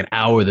 And for like an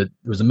hour, it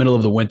was the middle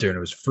of the winter and it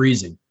was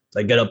freezing.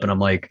 So I get up and I'm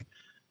like,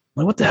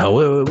 what the hell?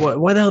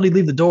 Why the hell did he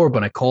leave the door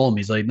open? I call him.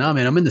 He's like, nah,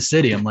 man, I'm in the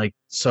city. I'm like,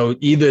 so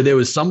either there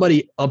was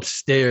somebody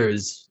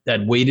upstairs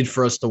that waited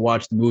for us to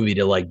watch the movie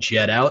to like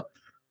jet out,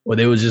 or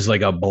there was just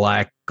like a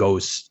black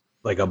ghost,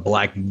 like a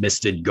black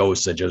misted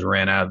ghost that just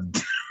ran out of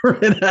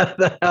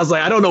the house.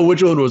 Like, I don't know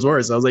which one was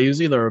worse. I was like, it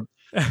was either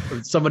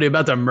somebody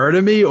about to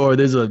murder me or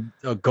there's a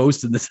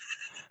ghost in this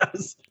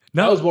house.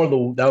 No.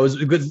 That was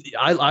because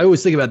I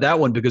always think about that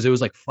one because there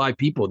was like 5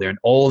 people there and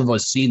all of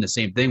us seeing the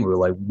same thing. We were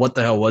like, what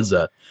the hell was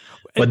that?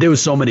 But there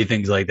was so many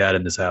things like that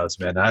in this house,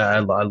 man. I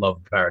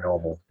love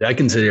paranormal. I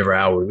can sit here for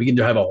hours. We can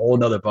have a whole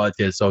nother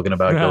podcast talking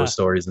about ghost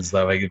stories and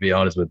stuff. I can be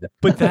honest with you.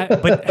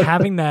 But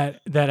having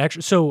that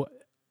extra, so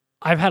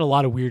I've had a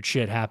lot of weird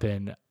shit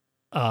happen.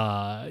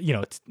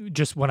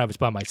 Just when I was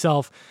by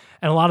myself,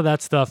 and a lot of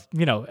that stuff,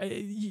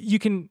 you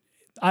can.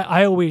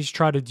 I always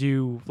try to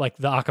do like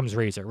the Occam's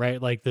razor,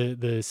 right? Like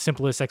the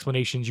simplest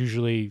explanations,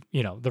 usually,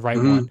 the right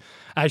one.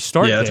 I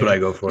start. Yeah, that's there, what I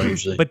go for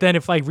usually. But then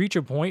if I reach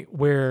a point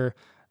where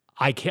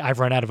I've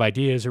run out of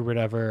ideas or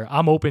whatever,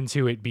 I'm open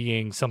to it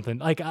being something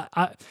like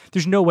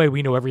there's no way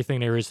we know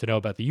everything there is to know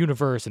about the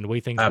universe and the way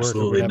things work.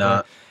 Absolutely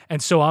not.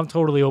 And so I'm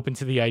totally open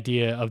to the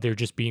idea of there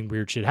just being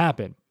weird shit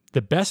happen.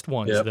 The best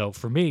ones, though,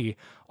 for me,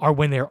 are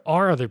when there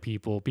are other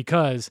people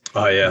because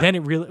then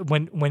it really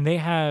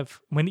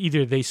when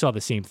either they saw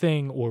the same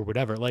thing or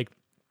whatever. Like,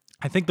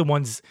 I think the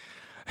ones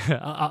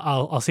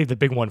I'll save the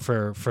big one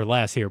for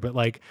last here, but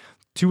like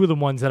 2 of the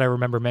ones that I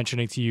remember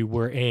mentioning to you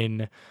were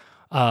in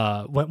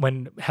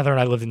when Heather and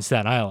I lived in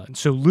Staten Island.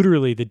 So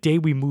literally the day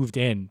we moved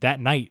in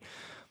that night.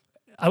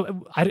 I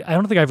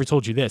don't think I ever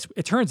told you this.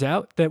 It turns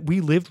out that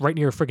we lived right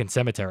near a freaking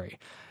cemetery.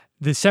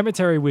 The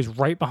cemetery was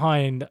right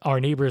behind our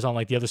neighbors on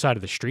like the other side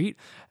of the street.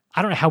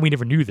 I don't know how we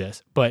never knew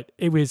this, but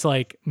it was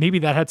like maybe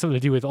that had something to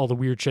do with all the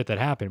weird shit that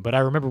happened. But I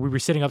remember we were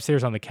sitting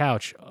upstairs on the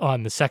couch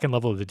on the second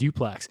level of the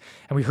duplex,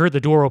 and we heard the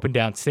door open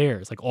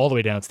downstairs, like all the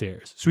way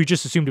downstairs. So we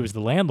just assumed it was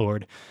the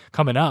landlord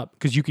coming up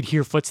because you could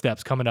hear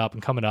footsteps coming up.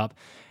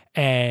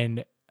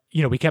 And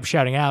we kept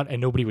shouting out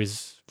and nobody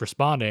was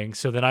responding.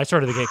 So then I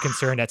started to get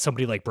concerned that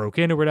somebody like broke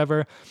in or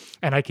whatever.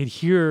 And I could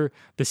hear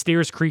the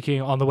stairs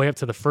creaking on the way up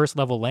to the first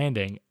level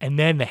landing. And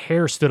then the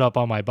hair stood up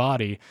on my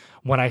body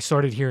when I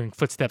started hearing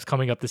footsteps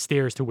coming up the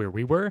stairs to where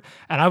we were.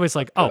 And I was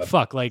like, oh,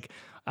 fuck, like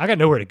I got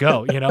nowhere to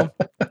go,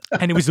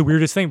 And it was the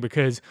weirdest thing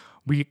because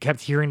we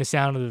kept hearing the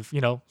sound of,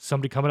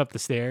 somebody coming up the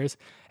stairs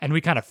and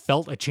we kind of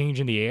felt a change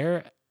in the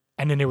air.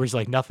 And then there was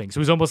like nothing. So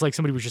it was almost like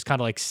somebody was just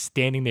kind of like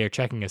standing there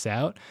checking us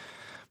out.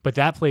 But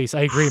that place,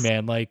 I agree,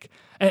 man. Like,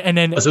 and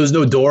then so there's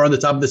no door on the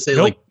top of the stairs.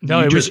 Nope, like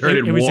no, it was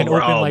an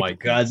open. Oh like, my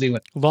god! I'm thinking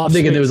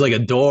space. there was like a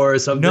door or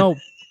something. No,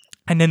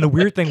 and then the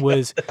weird thing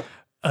was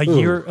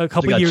a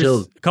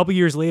couple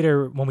years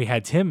later when we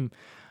had Tim,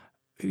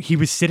 he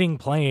was sitting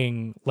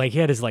playing, like he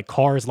had his like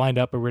cars lined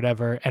up or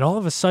whatever, and all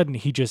of a sudden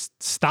he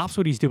just stops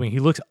what he's doing. He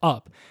looks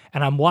up,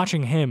 and I'm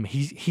watching him.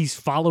 He's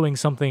following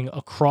something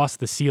across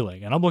the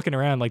ceiling, and I'm looking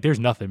around like there's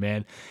nothing,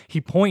 man.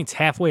 He points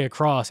halfway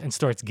across and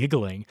starts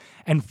giggling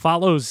and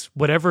follows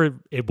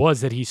whatever it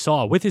was that he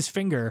saw with his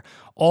finger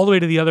all the way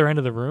to the other end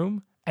of the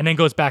room, and then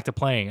goes back to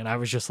playing. And I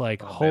was just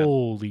like,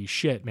 holy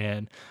shit,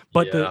 man.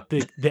 But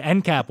the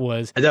end cap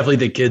was I definitely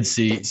think kids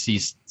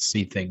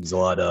see things a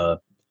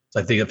lot.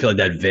 I feel like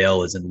that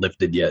veil isn't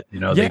lifted yet.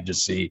 They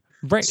just see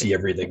Right. see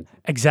everything.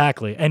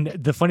 Exactly. And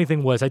the funny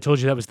thing was, I told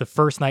you that was the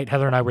first night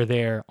Heather and I were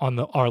there. On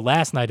our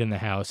last night in the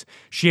house,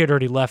 she had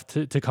already left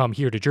to come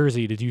here to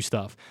Jersey to do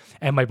stuff.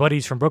 And my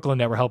buddies from Brooklyn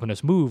that were helping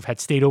us move had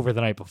stayed over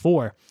the night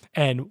before.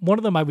 And one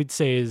of them I would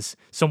say is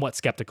somewhat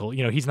skeptical.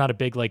 You know, he's not a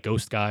big like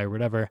ghost guy or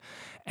whatever.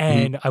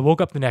 And I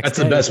woke up the next day. That's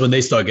the best when they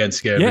start getting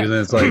scared, because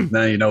then it's like,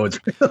 now you know it's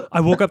real.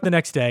 I woke up the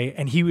next day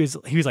and he was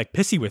like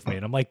pissy with me.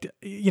 And I'm like,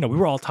 you know, we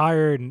were all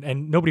tired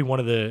and nobody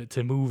wanted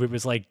to move. It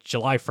was like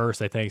July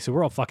 1st, I think. So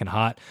we're all fucking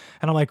hot.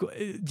 And I'm like,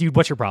 dude,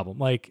 what's your problem?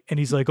 Like, and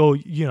he's like, oh,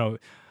 you know,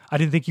 I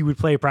didn't think you would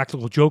play a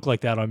practical joke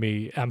like that on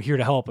me. I'm here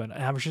to help. And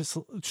I was just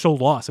so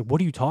lost. Like,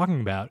 what are you talking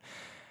about?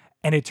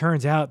 And it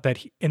turns out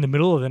that in the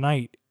middle of the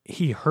night,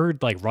 he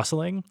heard like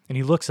rustling and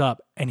he looks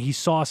up and he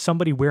saw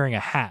somebody wearing a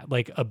hat,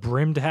 like a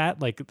brimmed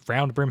hat, like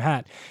round brim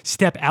hat,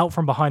 step out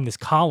from behind this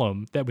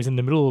column that was in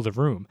the middle of the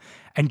room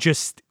and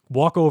just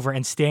walk over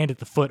and stand at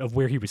the foot of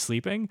where he was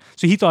sleeping.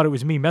 So he thought it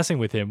was me messing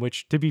with him,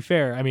 which to be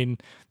fair, I mean,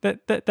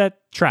 that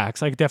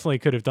tracks. I definitely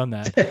could have done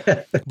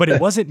that, but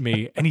it wasn't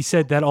me. And he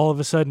said that all of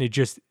a sudden it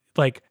just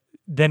like,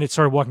 then it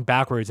started walking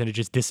backwards and it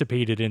just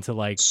dissipated into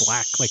like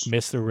black, like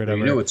mist or whatever.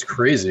 You know what's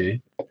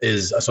crazy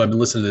is, so I've been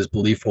listening to this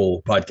Belief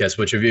Hole podcast,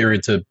 which if you're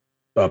into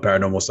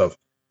paranormal stuff,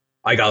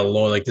 I got a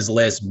lot, like this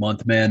last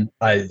month, man,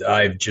 I've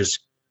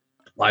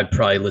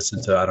probably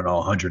listened to, I don't know,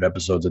 100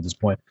 episodes at this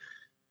point.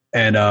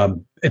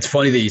 And it's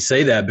funny that you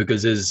say that,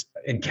 because there's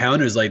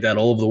encounters like that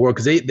all over the world,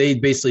 because they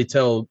basically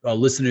tell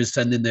listeners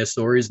send in their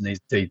stories and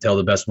they tell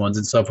the best ones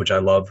and stuff, which I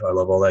love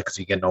all that, because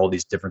you get all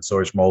these different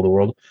stories from all over the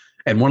world.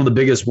 And one of the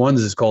biggest ones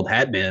is called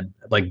Hat Man,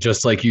 like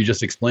just like you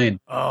just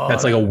explained.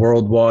 That's like a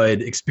worldwide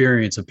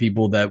experience of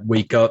people that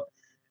wake up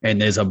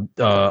and there's a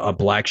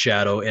black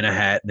shadow in a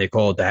hat and they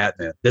call it the Hat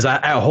Man. There's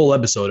a whole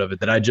episode of it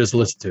that I just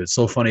listened to. It's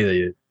so funny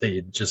that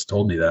you just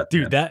told me that,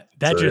 dude. Man.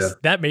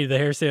 That made the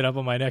hair stand up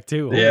on my neck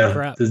too. Holy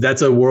crap.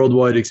 That's a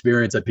worldwide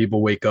experience that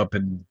people wake up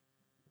and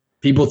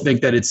people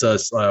think that it's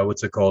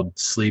what's it called?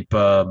 Sleep.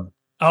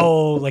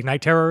 Like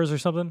night terrors or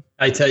something.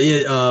 I tell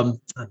you,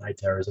 not night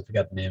terrors. I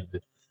forgot the name of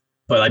it.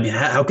 But I mean,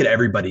 how could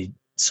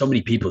so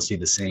many people see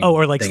the same?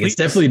 Or like thing? It's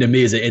definitely, to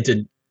me, is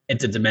an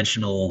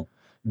interdimensional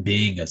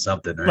being or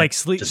something, right? Like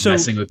sleep, just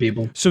messing with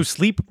people. So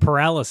sleep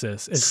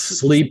paralysis.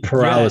 Sleep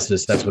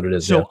paralysis. Yeah. That's what it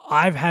is. So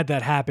I've had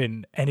that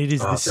happen, and it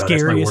is the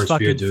scariest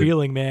fucking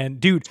feeling, man,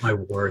 dude. It's my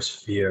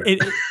worst fear.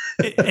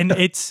 And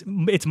it's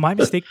my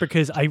mistake,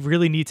 because I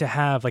really need to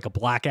have like a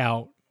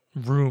blackout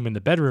room in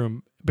the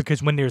bedroom,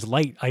 because when there's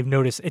light, I've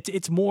noticed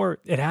it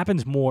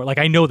happens more. Like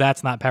I know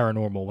that's not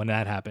paranormal when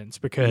that happens,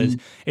 because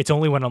it's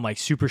only when I'm like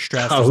super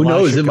stressed. Who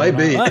knows? It might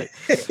be.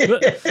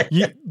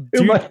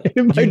 It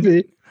might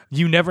be.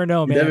 You never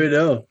know, man. You never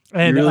know.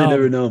 And, you really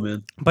never know,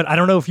 man. But I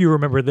don't know if you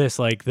remember this,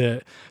 like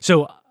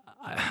so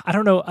I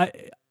don't know.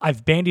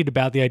 I've bandied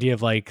about the idea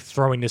of like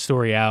throwing this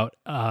story out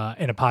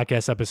in a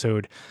podcast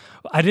episode.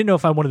 I didn't know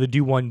if I wanted to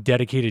do one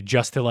dedicated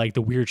just to like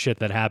the weird shit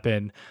that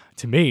happened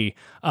to me.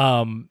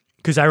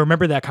 Because I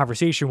remember that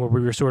conversation where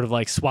we were sort of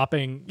like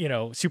swapping, you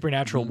know,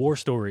 supernatural war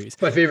stories.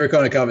 My favorite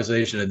kind of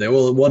conversation.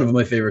 Well, one of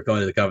my favorite kind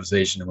of the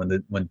conversation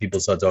when people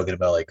start talking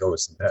about like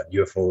ghosts and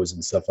UFOs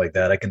and stuff like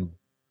that. I can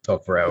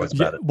talk for hours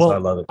about it. Well, so I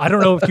love it. I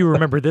don't know if you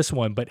remember this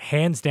one, but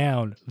hands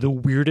down, the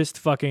weirdest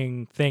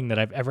fucking thing that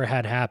I've ever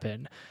had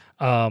happen.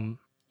 I'm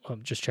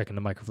just checking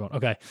the microphone.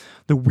 Okay.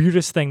 The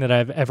weirdest thing that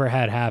I've ever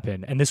had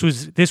happen. And this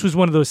was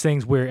one of those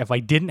things where if I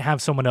didn't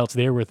have someone else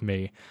there with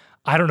me,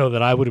 I don't know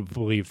that I would have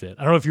believed it.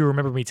 I don't know if you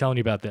remember me telling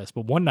you about this,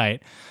 but one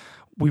night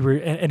we were,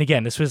 and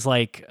again, this was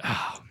like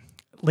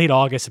late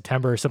August,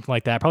 September, or something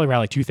like that, probably around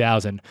like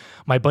 2000.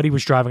 My buddy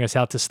was driving us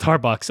out to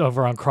Starbucks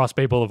over on Cross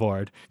Bay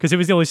Boulevard, because it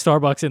was the only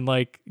Starbucks in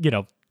like, you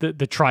know,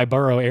 the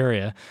Tri-Borough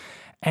area.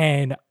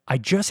 And I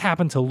just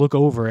happened to look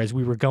over as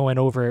we were going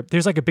over.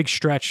 There's like a big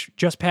stretch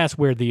just past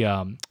where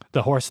the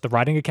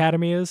riding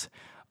academy is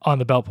on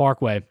the Belt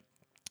Parkway,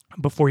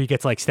 before you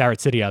get to like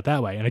Starrett City out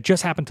that way. And I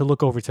just happened to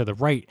look over to the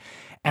right,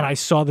 and I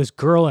saw this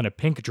girl in a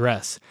pink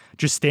dress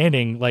just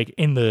standing like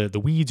in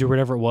the weeds or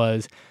whatever it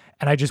was.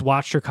 And I just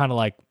watched her kind of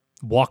like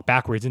walk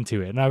backwards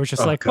into it. And I was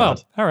just God.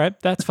 Well, all right,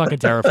 that's fucking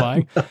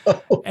terrifying.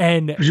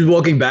 And she's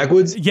walking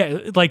backwards?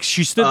 Yeah, like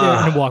she stood there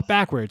and walked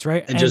backwards,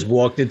 right? And just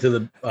walked into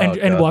the...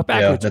 and walked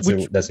backwards.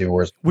 Yeah, that's even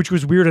worse. Which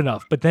was weird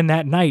enough. But then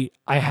that night,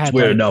 I had... It's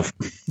weird enough.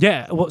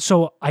 Yeah, well,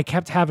 so I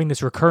kept having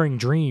this recurring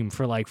dream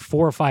for like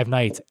 4 or 5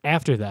 nights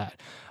after that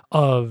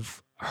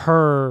of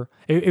her.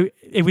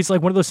 It was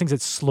like one of those things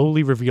that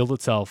slowly revealed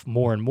itself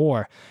more and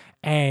more.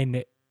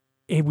 And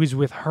it was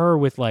with her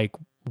with like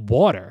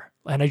water.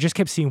 And I just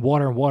kept seeing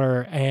water and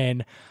water,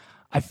 and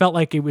I felt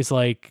like it was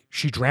like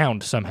she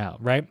drowned somehow,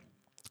 right?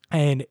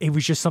 And it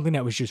was just something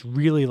that was just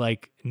really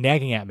like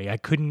nagging at me. I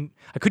couldn't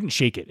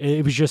shake it.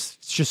 It was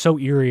just so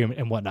eerie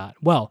and whatnot.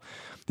 Well,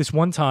 this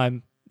one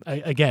time,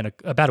 again,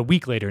 about a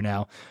week later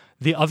now,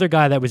 the other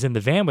guy that was in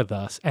the van with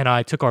us and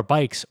I took our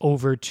bikes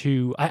over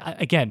to,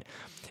 again,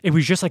 it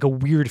was just like a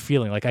weird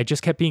feeling. Like I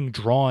just kept being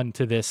drawn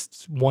to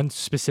this one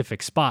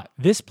specific spot.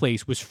 This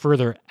place was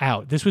further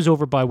out. This was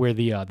over by where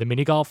the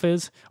mini golf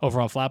is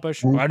over on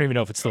Flatbush. I don't even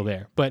know if it's still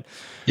there, but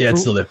yeah,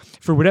 it's still there.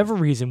 For whatever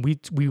reason,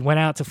 we went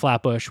out to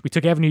Flatbush. We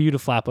took Avenue U to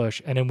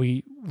Flatbush, and then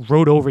we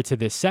rode over to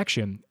this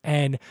section.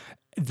 And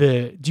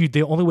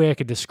the only way I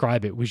could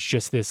describe it was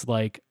just this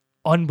like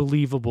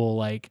unbelievable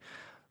like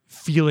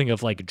feeling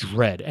of like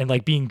dread and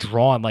like being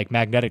drawn like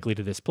magnetically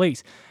to this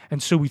place.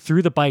 And so we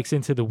threw the bikes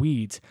into the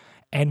weeds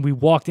and we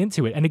walked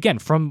into it. And again,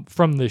 from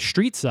the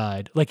street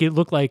side, like it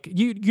looked like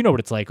you know what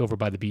it's like over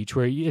by the beach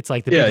where it's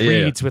like the big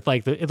reeds with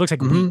like it looks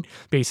like wheat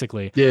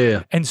basically.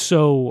 Yeah. And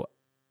so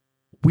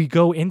we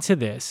go into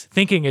this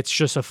thinking it's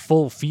just a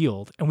full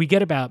field, and we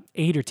get about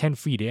 8 or 10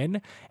 feet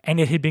in, and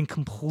it had been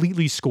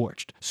completely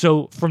scorched.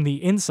 So from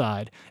the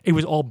inside, it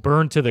was all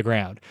burned to the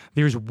ground.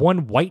 There's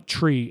one white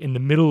tree in the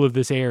middle of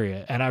this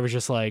area, and I was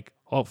just like,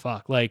 oh,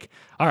 fuck. Like,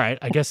 all right,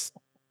 I guess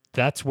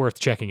that's worth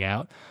checking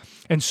out.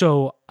 And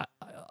so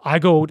I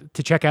go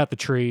to check out the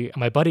tree.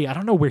 My buddy, I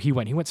don't know where he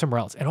went. He went somewhere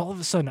else. And all of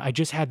a sudden, I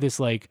just had this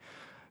like,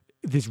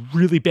 this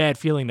really bad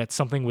feeling that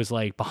something was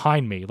like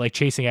behind me, like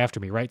chasing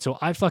after me, right? So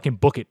I fucking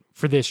book it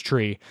for this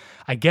tree.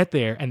 I get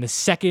there, and the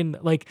second,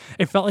 like,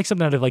 it felt like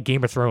something out of like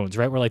Game of Thrones,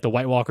 right? Where like the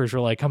White Walkers were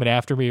like coming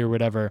after me or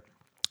whatever.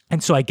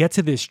 And so I get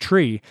to this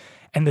tree,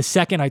 and the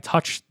second I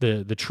touched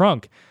the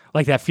trunk,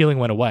 like that feeling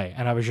went away.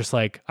 And I was just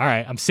like, all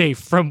right, I'm safe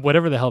from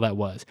whatever the hell that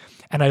was.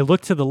 And I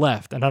looked to the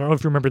left, and I don't know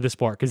if you remember this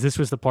part, because this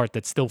was the part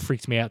that still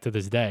freaks me out to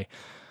this day.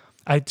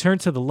 I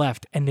turned to the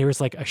left, and there was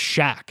like a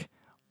shack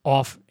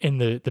off in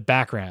the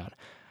background.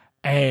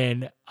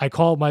 And I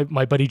called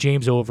my buddy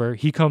James over.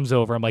 He comes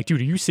over. I'm like, dude,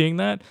 are you seeing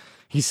that?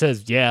 He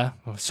says, yeah.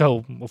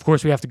 So of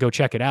course we have to go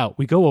check it out.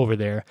 We go over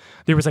there.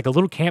 There was like a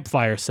little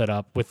campfire set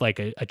up with like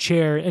a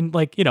chair and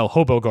like, you know,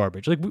 hobo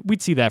garbage. Like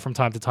we'd see that from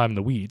time to time in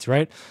the weeds,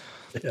 right?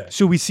 Yeah.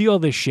 So we see all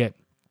this shit.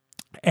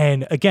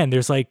 And again,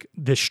 there's like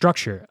this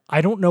structure. I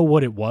don't know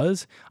what it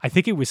was. I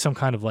think it was some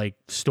kind of like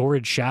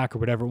storage shack or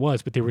whatever it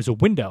was, but there was a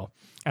window.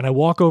 And I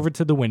walk over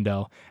to the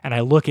window and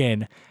I look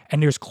in,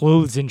 and there's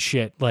clothes and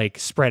shit like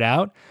spread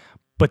out.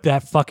 But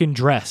that fucking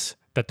dress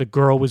that the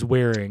girl was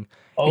wearing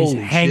was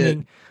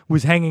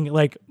hanging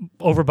like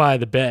over by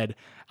the bed.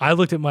 I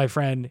looked at my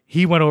friend.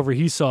 He went over.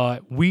 He saw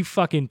it. We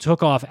fucking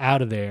took off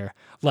out of there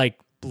like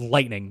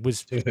lightning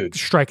was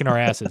striking our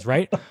asses,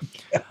 right?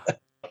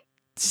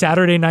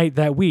 Saturday night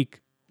that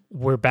week,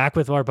 we're back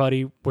with our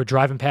buddy. We're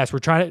driving past. We're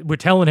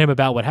telling him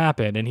about what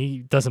happened, and he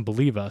doesn't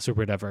believe us or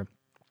whatever.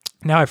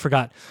 Now I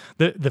forgot.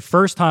 The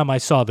first time I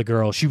saw the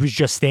girl, she was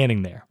just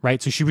standing there,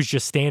 right? So she was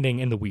just standing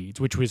in the weeds,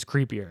 which was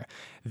creepier.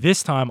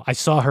 This time I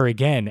saw her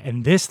again,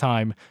 and this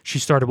time she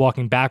started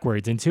walking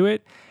backwards into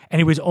it.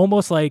 And it was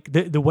almost like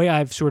the way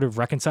I've sort of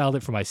reconciled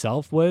it for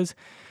myself was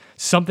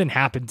something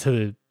happened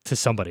to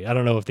somebody. I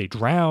don't know if they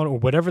drowned or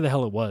whatever the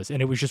hell it was.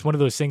 And it was just one of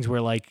those things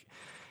where like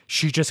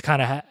she just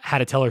kind of had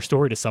to tell her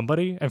story to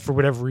somebody. And for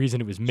whatever reason,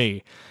 it was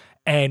me.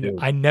 And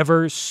I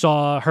never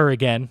saw her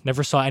again,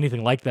 never saw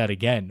anything like that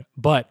again.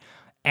 But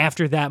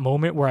after that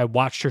moment where I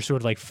watched her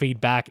sort of like fade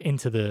back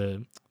into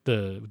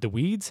the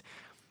weeds,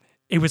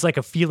 it was like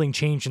a feeling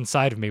change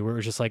inside of me where it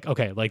was just like,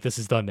 okay, like this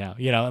is done now,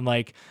 you know? And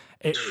like,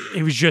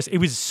 it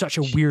was such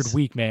a weird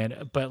week,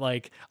 man. But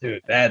like,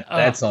 dude,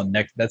 that's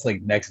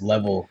like next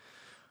level.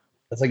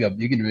 That's like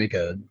you can make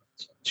a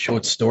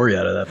short story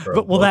out of that,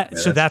 bro. But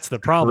that's the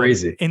problem.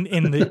 Crazy.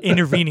 In the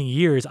intervening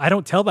years, I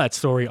don't tell that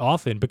story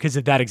often because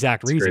of that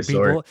exact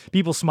reason.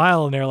 People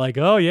smile and they're like,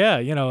 "Oh yeah,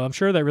 you know, I'm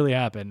sure that really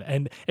happened."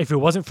 And if it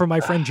wasn't for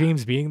my friend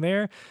James being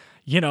there,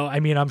 you know, I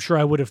mean, I'm sure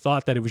I would have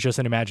thought that it was just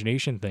an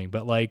imagination thing.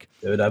 But like,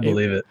 dude, I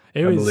believe it.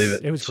 I believe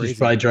it. It was crazy. She's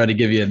probably trying to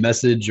give you a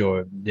message,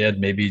 or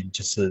maybe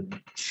just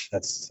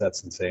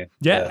that's insane.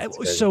 Yeah.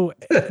 So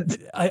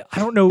I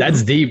don't know.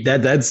 That's deep.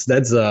 That's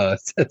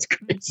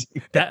crazy.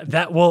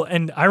 Well,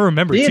 and I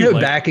remember seeing too, her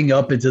like, backing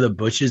up into the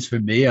bushes for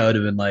me, I would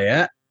have been like,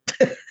 yeah.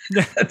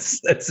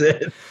 that's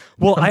it.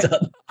 Well,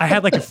 I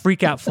had like a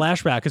freak out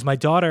flashback because my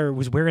daughter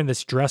was wearing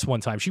this dress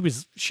one time.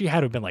 She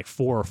had to have been like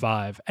 4 or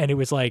 5, and it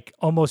was like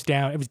almost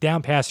down. It was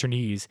down past her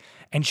knees,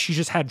 and she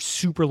just had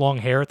super long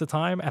hair at the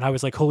time. And I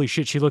was like, holy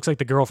shit, she looks like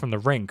the girl from The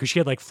Ring because she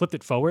had like flipped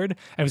it forward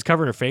and was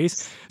covering her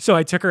face. So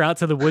I took her out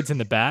to the woods in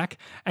the back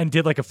and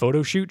did like a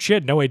photo shoot. She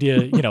had no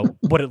idea, you know,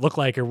 what it looked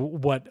like or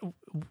what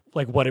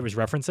it was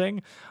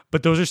referencing.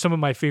 But those are some of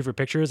my favorite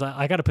pictures.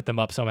 I got to put them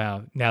up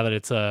somehow now that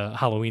it's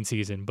Halloween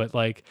season. But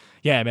like,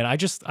 yeah, man,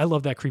 I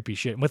love that creepy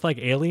shit with like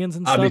aliens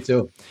and stuff. Me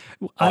too.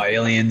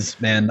 Aliens,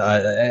 man,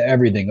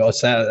 everything.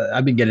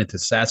 I've been getting into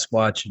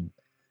Sasquatch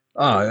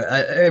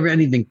and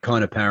anything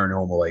kind of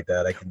paranormal like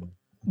that.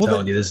 I'm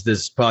telling you,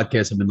 this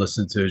podcast I've been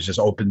listening to is just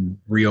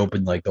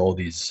reopened like all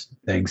these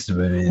things to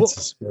me.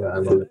 I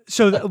love it.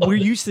 So we're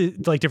used to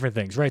like different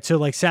things, right? So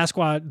like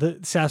Sasquatch,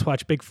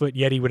 Bigfoot,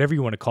 Yeti, whatever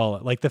you want to call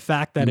it. Like the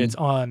fact that it's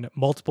on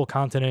multiple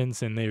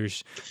continents and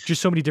there's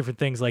just so many different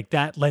things like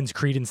that lends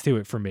credence to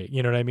it for me.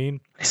 You know what I mean?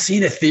 I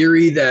seen a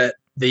theory that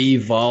they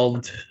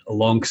evolved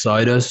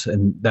alongside us,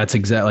 and that's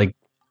exactly like,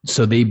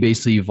 so they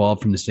basically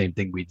evolved from the same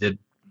thing we did.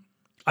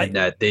 and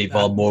that they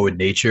evolve more with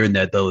nature, and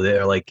that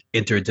they're like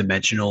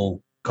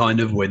interdimensional kind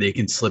of where they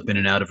can slip in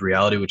and out of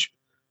reality, which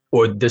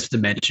or this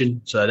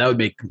dimension. So that would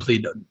make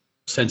complete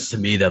sense to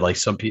me that like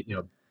some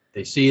people,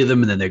 they see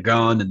them and then they're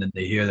gone, and then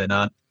they hear they're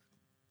not.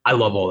 I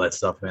love all that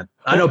stuff, man.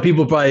 I know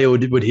people probably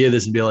would hear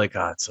this and be like,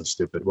 it's so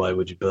stupid. Why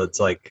would you? But it's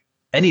like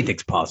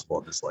anything's possible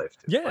in this life.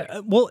 Dude. Yeah.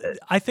 Well,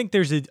 I think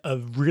there's a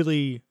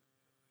really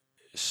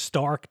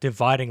stark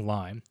dividing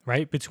line,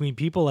 right, between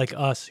people like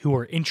us who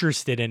are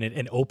interested in it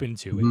and open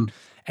to it,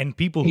 and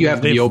people who you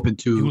have to be open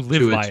to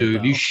it too.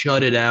 If you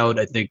shut it out,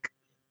 I think,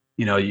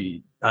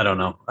 I don't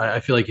know. I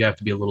feel like you have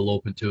to be a little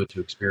open to it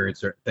to experience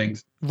certain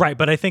things. Right,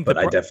 but I think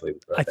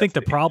I think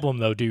the problem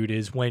though, dude,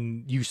 is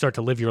when you start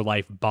to live your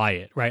life by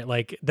it, right?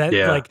 Like that,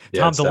 Yeah,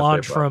 Tom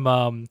DeLonge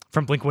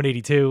from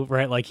Blink-182,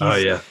 right? Like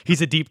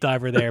he's a deep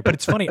diver there. But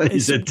it's funny,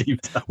 he's a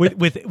deep diver.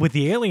 with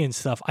the alien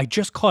stuff. I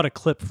just caught a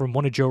clip from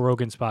one of Joe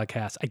Rogan's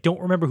podcasts. I don't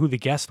remember who the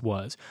guest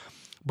was,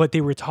 but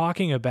they were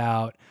talking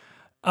about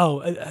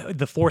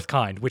the Fourth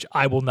Kind, which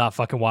I will not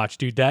fucking watch,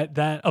 dude.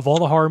 That of all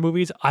the horror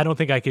movies, I don't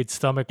think I could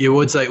stomach. Yeah,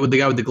 what's like with the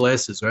guy with the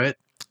glasses, right?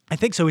 I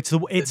think so. It's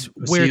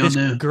where this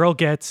girl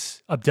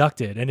gets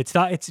abducted, and it's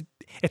not. It's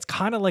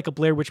kind of like a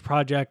Blair Witch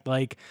Project,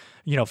 like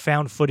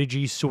found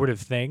footagey sort of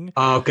thing.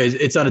 Oh, okay.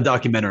 It's not a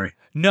documentary.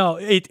 No,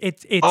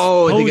 it's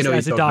posed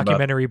as a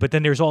documentary, but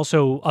then there's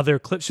also other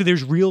clips. So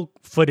there's real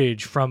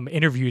footage from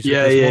interviews.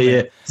 Yeah.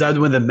 Is that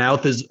when the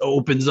mouth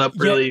opens up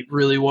really,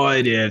 really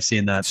wide? Yeah, I've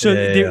seen that. So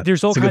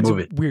there's all kinds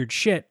of weird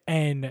shit.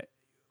 And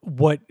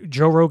what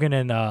Joe Rogan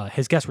and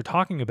his guests were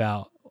talking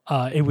about,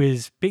 it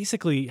was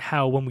basically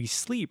how when we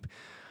sleep,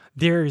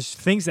 there's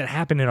things that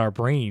happen in our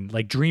brain,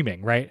 like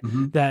dreaming, right?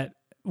 That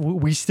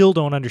we still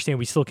don't understand.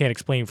 We still can't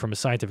explain from a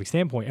scientific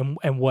standpoint.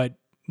 And what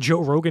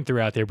Joe Rogan threw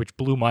out there, which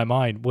blew my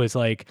mind, was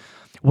like,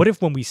 what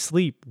if when we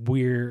sleep,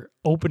 we're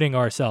opening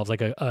ourselves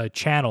like a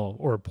channel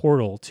or a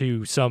portal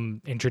to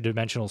some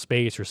interdimensional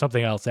space or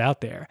something else out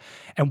there?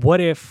 And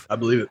what if I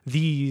believe it.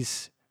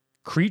 These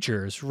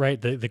creatures, right,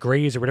 the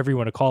Greys or whatever you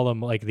want to call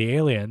them, like the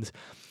aliens,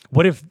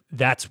 what if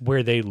that's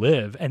where they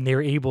live and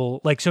they're able,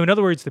 like, so in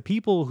other words, the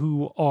people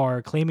who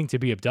are claiming to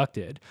be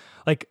abducted,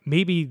 like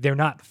maybe they're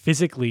not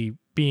physically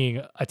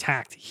being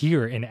attacked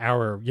here in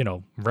our,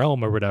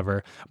 realm or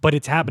whatever, but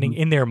it's happening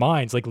in their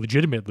minds, like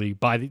legitimately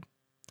by the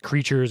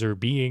creatures or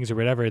beings or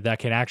whatever that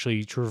can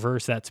actually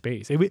traverse that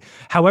space.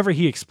 However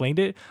he explained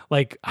it,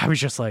 like I was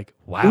just like,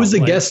 wow. Who was the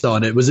guest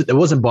on it? It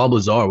wasn't Bob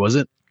Lazar, was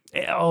it?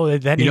 Oh,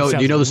 that do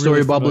you know the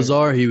story of Bob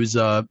Lazar?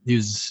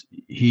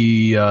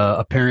 He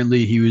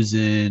apparently he was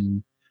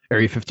in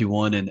Area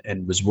 51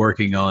 and was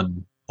working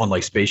on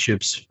like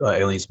spaceships,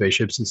 alien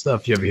spaceships and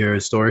stuff. You ever hear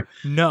his story?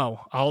 No,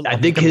 I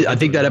think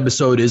that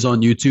episode is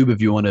on YouTube.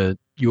 If you want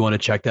to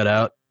check that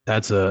out,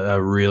 that's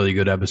a really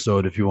good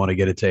episode if you want to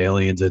get into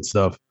aliens and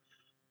stuff.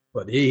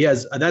 But he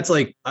has, that's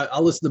like,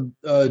 I'll listen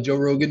to Joe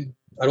Rogan.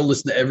 I don't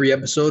listen to every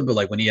episode, but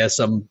like when he has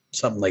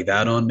something like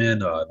that on,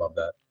 man, I love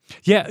that.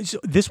 Yeah, so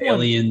this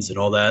aliens and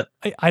all that.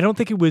 I don't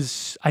think it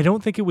was. I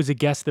don't think it was a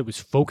guest that was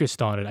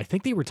focused on it. I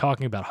think they were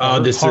talking about horror.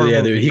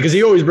 Because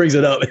he always brings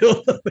it up.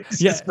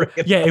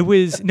 It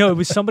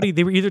was somebody.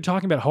 They were either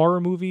talking about horror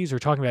movies or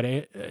talking about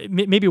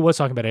maybe it was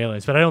talking about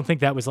aliens, but I don't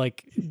think that was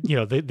like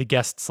the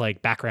guest's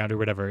like background or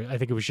whatever. I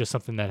think it was just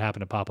something that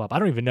happened to pop up. I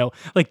don't even know.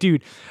 Like,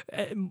 dude,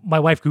 my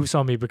wife goofs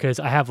on me because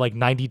I have like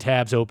 90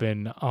 tabs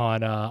open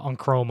on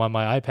Chrome on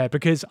my iPad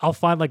because I'll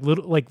find like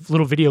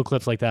little video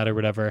clips like that or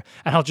whatever,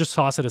 and I'll just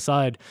toss it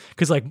aside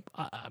because like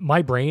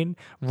my brain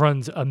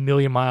runs a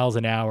million miles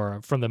an hour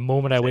from the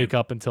moment I wake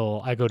up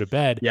until I go to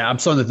bed. Yeah, I'm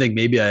starting to think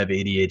maybe I have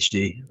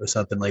ADHD or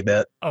something like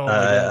that.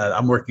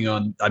 I'm working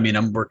on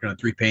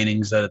 3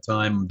 paintings at a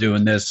time. I'm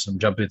doing this, I'm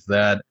jumping into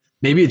that.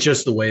 Maybe it's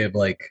just the way of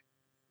like,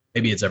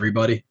 maybe it's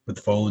everybody with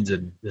phones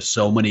and there's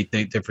so many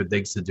different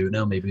things to do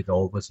now. Maybe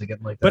all of us are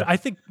getting like that. But I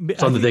think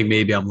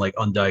maybe I'm like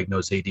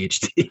undiagnosed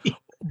ADHD.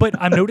 But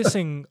I'm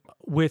noticing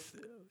with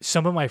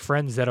some of my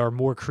friends that are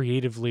more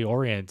creatively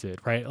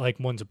oriented, right? Like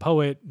one's a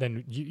poet,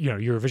 then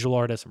you're a visual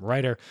artist, I'm a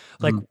writer.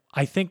 Like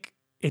I think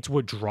it's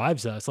what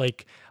drives us.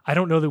 Like I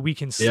don't know that we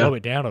can slow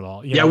it down at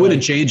all. I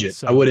wouldn't change it.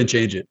 So, I wouldn't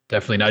change it.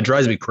 Definitely not. It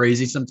drives me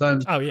crazy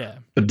sometimes. Oh yeah.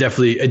 But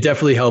it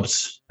definitely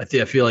helps. I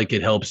feel like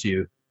it helps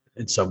you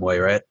in some way,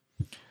 right?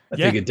 I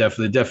think it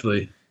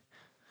definitely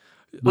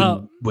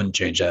wouldn't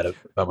change that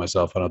about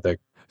myself, I don't think.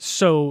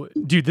 So,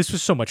 dude, this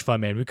was so much fun,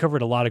 man. We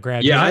covered a lot of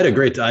ground. Yeah, I had a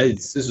great time.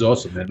 This is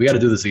awesome, man. We got to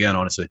do this again,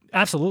 honestly.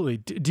 Absolutely.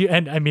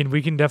 And I mean,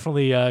 we can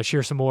definitely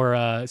share some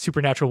more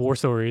supernatural war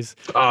stories.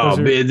 Oh,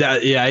 man,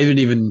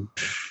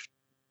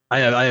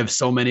 I have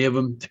so many of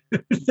them.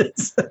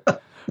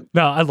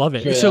 No, I love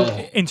it. Yeah. So,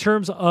 in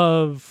terms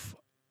of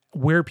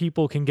where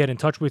people can get in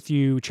touch with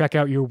you, check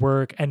out your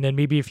work, and then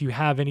maybe if you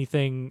have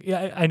anything,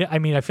 I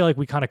mean, I feel like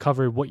we kind of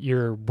covered what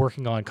you're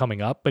working on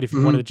coming up, but if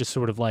you wanted to just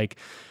sort of like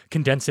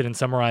condense it and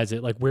summarize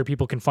it, like where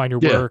people can find your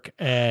work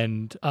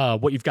and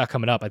what you've got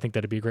coming up, I think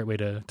that'd be a great way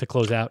to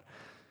close out.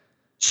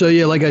 So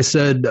yeah, like I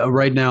said,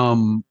 right now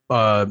I'm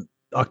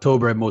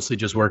October, I mostly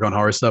just work on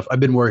horror stuff.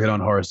 I've been working on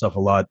horror stuff a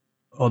lot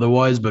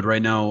otherwise. But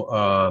right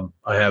now,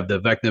 I have the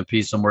Vecna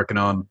piece I'm working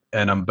on,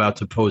 and I'm about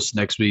to post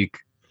next week.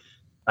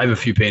 I have a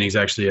few paintings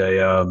actually.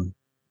 A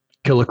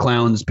Killer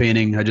Clowns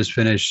painting I just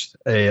finished.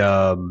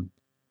 A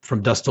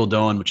From Dusk Till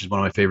Dawn, which is one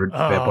of my favorite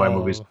vampire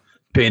movies. Oh,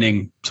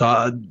 Painting.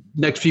 So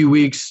next few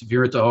weeks, if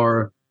you're into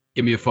horror,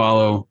 give me a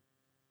follow.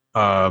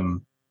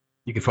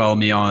 You can follow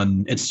me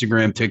on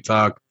Instagram,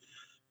 TikTok,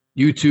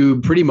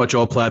 YouTube, pretty much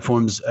all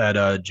platforms at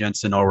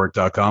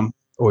jensenartwork.com,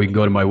 or you can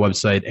go to my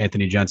website,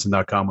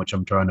 anthonyjensen.com, which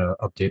I'm trying to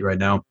update right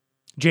now.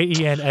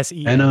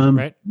 Jensen, And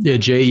right? yeah,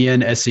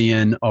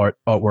 Jensen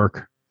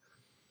artwork.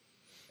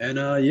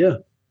 And yeah,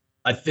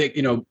 I think,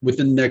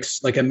 within the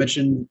next, like I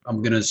mentioned,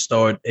 I'm gonna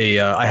start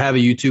I have a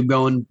YouTube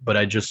going, but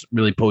I just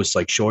really post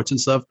like shorts and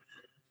stuff.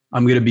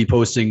 I'm gonna be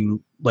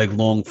posting like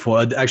long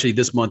form. Actually,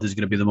 this month is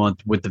gonna be the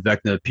month with the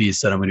Vecna piece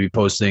that I'm gonna be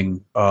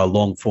posting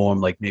long form,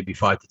 like maybe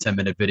 5 to 10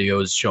 minute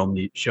videos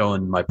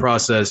showing my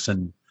process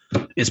and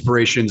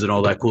inspirations and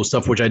all that cool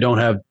stuff, which I don't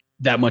have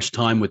that much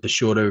time with the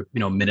shorter,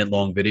 minute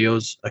long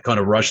videos. I kind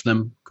of rush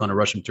them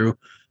through.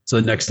 So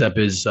the next step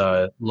is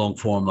long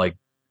form, like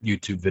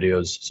YouTube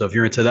videos. So if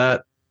you're into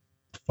that,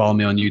 follow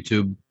me on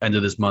YouTube. End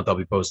of this month, I'll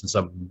be posting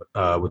something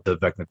with the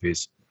Vecna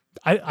piece.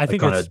 I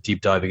think kind that's of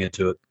deep diving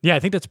into it. yeah, I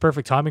think that's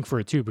perfect timing for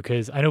it too,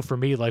 because I know for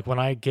me, like when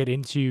I get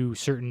into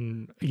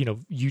certain,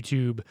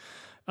 YouTube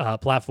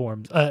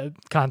platforms,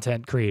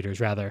 content creators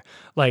rather,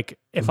 like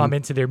if I'm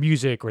into their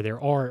music or their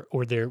art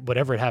or their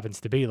whatever it happens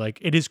to be, like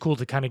it is cool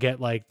to kind of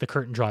get like the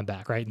curtain drawn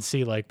back, right, and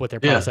see like what their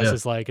process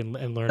is like and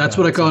learn. That's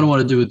about what I it. kind So, of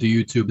want to do with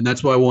the YouTube, and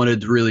that's why I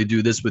wanted to really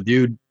do this with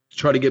you,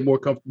 try to get more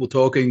comfortable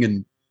talking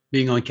and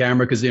being on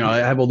camera, because I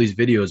have all these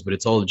videos, but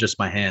it's all just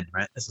my hand,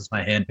 right? This is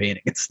my hand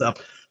painting and stuff.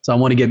 So I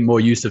want to get more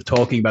used to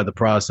talking about the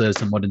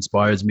process and what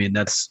inspires me, and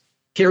that's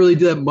can't really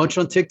do that much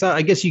on TikTok.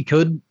 I guess you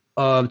could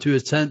to an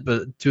extent,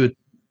 but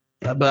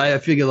I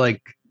figure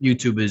like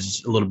YouTube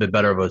is a little bit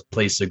better of a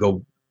place to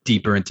go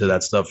deeper into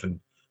that stuff and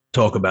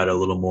talk about it a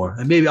little more.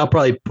 And maybe I'll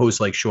probably post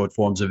like short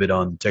forms of it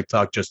on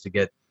TikTok just to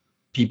get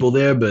people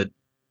there. But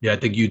yeah, I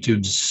think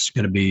YouTube's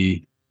going to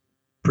be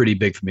pretty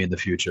big for me in the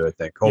future, I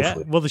think.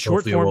 Hopefully. yeah, well,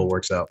 Hopefully it all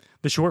works out.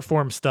 the short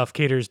form stuff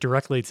caters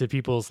directly to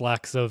people's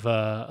lacks of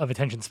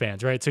attention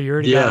spans, right? So you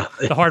already Yeah.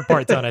 got the hard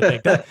part done. I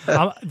think that's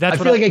I what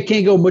feel like I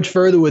can't go much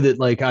further with it.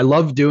 Like I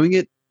love doing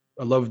it.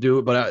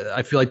 But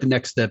I feel like the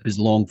next step is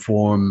long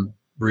form,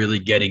 really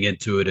getting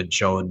into it and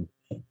showing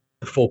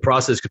the full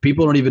process, because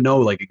people don't even know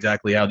like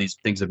exactly how these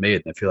things are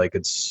made. And I feel like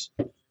it's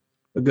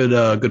a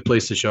good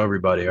place to show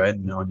everybody, right?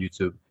 And on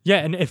YouTube. Yeah,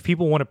 and if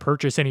people want to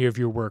purchase any of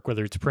your work,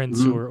 whether it's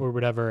prints Mhm. or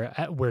whatever,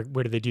 where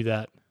do they do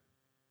that?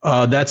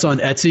 That's on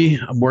Etsy.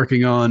 I'm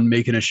working on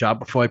making a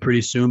Shopify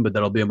pretty soon, but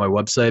that'll be on my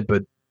website.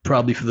 But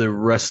probably for the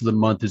rest of the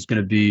month is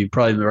going to be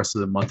probably the rest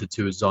of the month or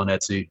two is on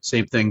Etsy.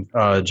 Same thing,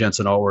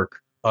 Jensen Artwork.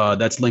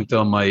 That's linked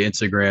on my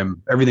Instagram.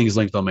 Everything is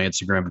linked on my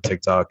Instagram and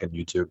TikTok and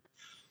YouTube.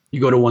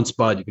 You go to one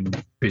spot, you can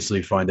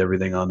basically find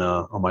everything on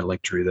my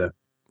link tree there.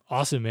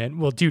 Awesome, man.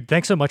 Well, dude,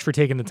 thanks so much for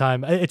taking the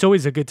time. It's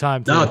always a good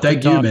time. No, to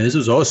thank you, talk. man. This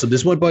was awesome.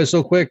 This went by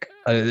so quick.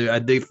 I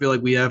do feel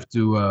like we have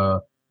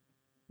to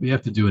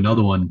do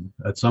another one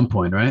at some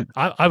point, right?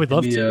 I would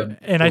love Maybe, to,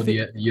 and I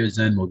think the year's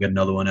end we'll get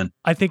another one in.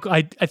 I think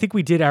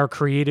we did our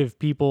creative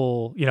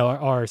people,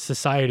 our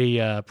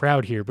society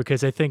proud here,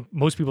 because I think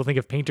most people think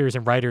of painters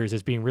and writers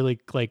as being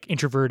really like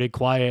introverted,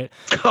 quiet.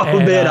 Oh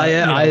and, man,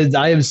 I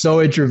I am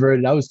so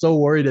introverted. I was so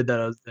worried that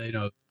I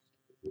was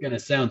gonna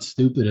sound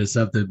stupid or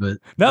something, but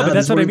No, but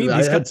that's what I mean.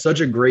 I had such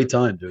a great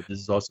time, dude. This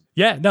is awesome.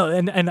 Yeah, no,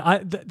 and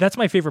that's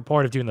my favorite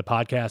part of doing the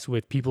podcast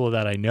with people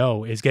that I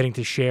know, is getting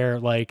to share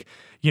like,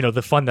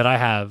 the fun that I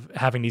have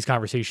having these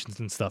conversations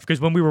and stuff.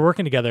 Because when we were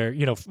working together,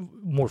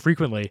 more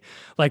frequently,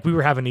 like we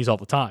were having these all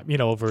the time,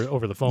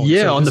 over the phone.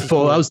 Yeah, So on the this is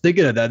phone. cool. I was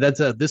thinking of that. That's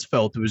this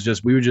felt. It was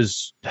just we would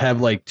just have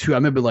like two. I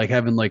remember like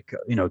having like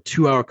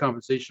 2 hour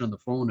conversation on the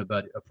phone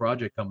about a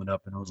project coming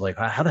up, and I was like,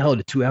 how the hell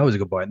did 2 hours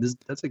go by? And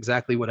that's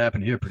exactly what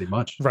happened here, pretty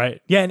much.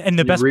 Right. Yeah, and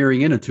the You're best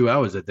rearing in 2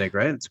 hours, I think,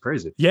 right? It's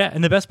crazy. Yeah,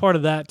 and the best part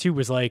of that too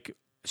was like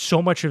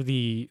so much of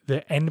the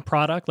end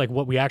product, like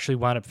what we actually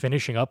wound up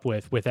finishing up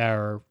with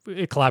our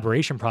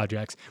collaboration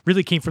projects,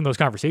 really came from those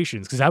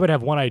conversations. Because I would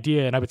have one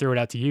idea and I would throw it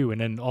out to you, and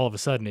then all of a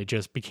sudden it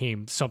just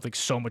became something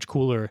so much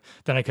cooler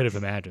than I could have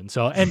imagined.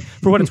 So, and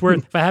for what it's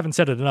worth, if I haven't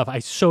said it enough, I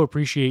so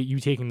appreciate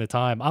you taking the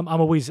time. I'm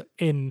always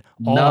in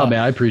awe. No, man,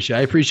 I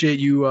appreciate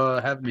you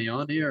having me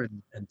on here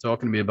and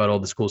talking to me about all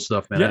this cool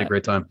stuff, man. I had a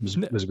great time.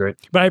 It was great.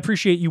 But I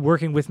appreciate you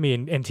working with me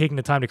and taking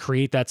the time to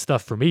create that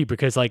stuff for me,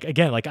 because like,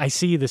 again, like I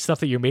see the stuff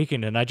that you're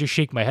making and I just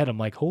shake my head. I'm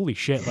like, holy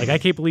shit. Like, I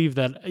can't believe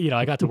that,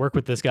 I got to work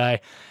with this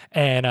guy.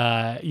 And,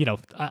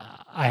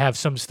 I have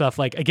some stuff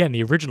like, again,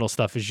 the original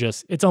stuff is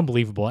just, it's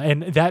unbelievable.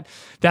 And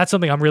that's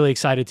something I'm really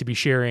excited to be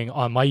sharing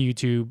on my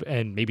YouTube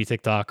and maybe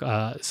TikTok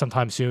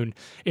sometime soon,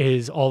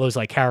 is all those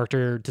like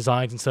character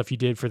designs and stuff you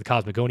did for the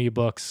Cosmogonia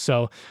books.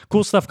 So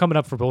cool stuff coming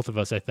up for both of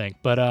us, I think.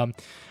 But,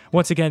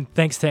 once again,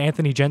 thanks to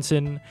Anthony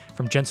Jensen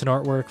from Jensen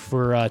Artwork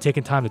for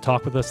taking time to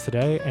talk with us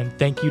today. And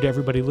thank you to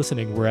everybody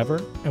listening wherever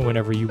and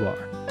whenever you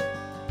are.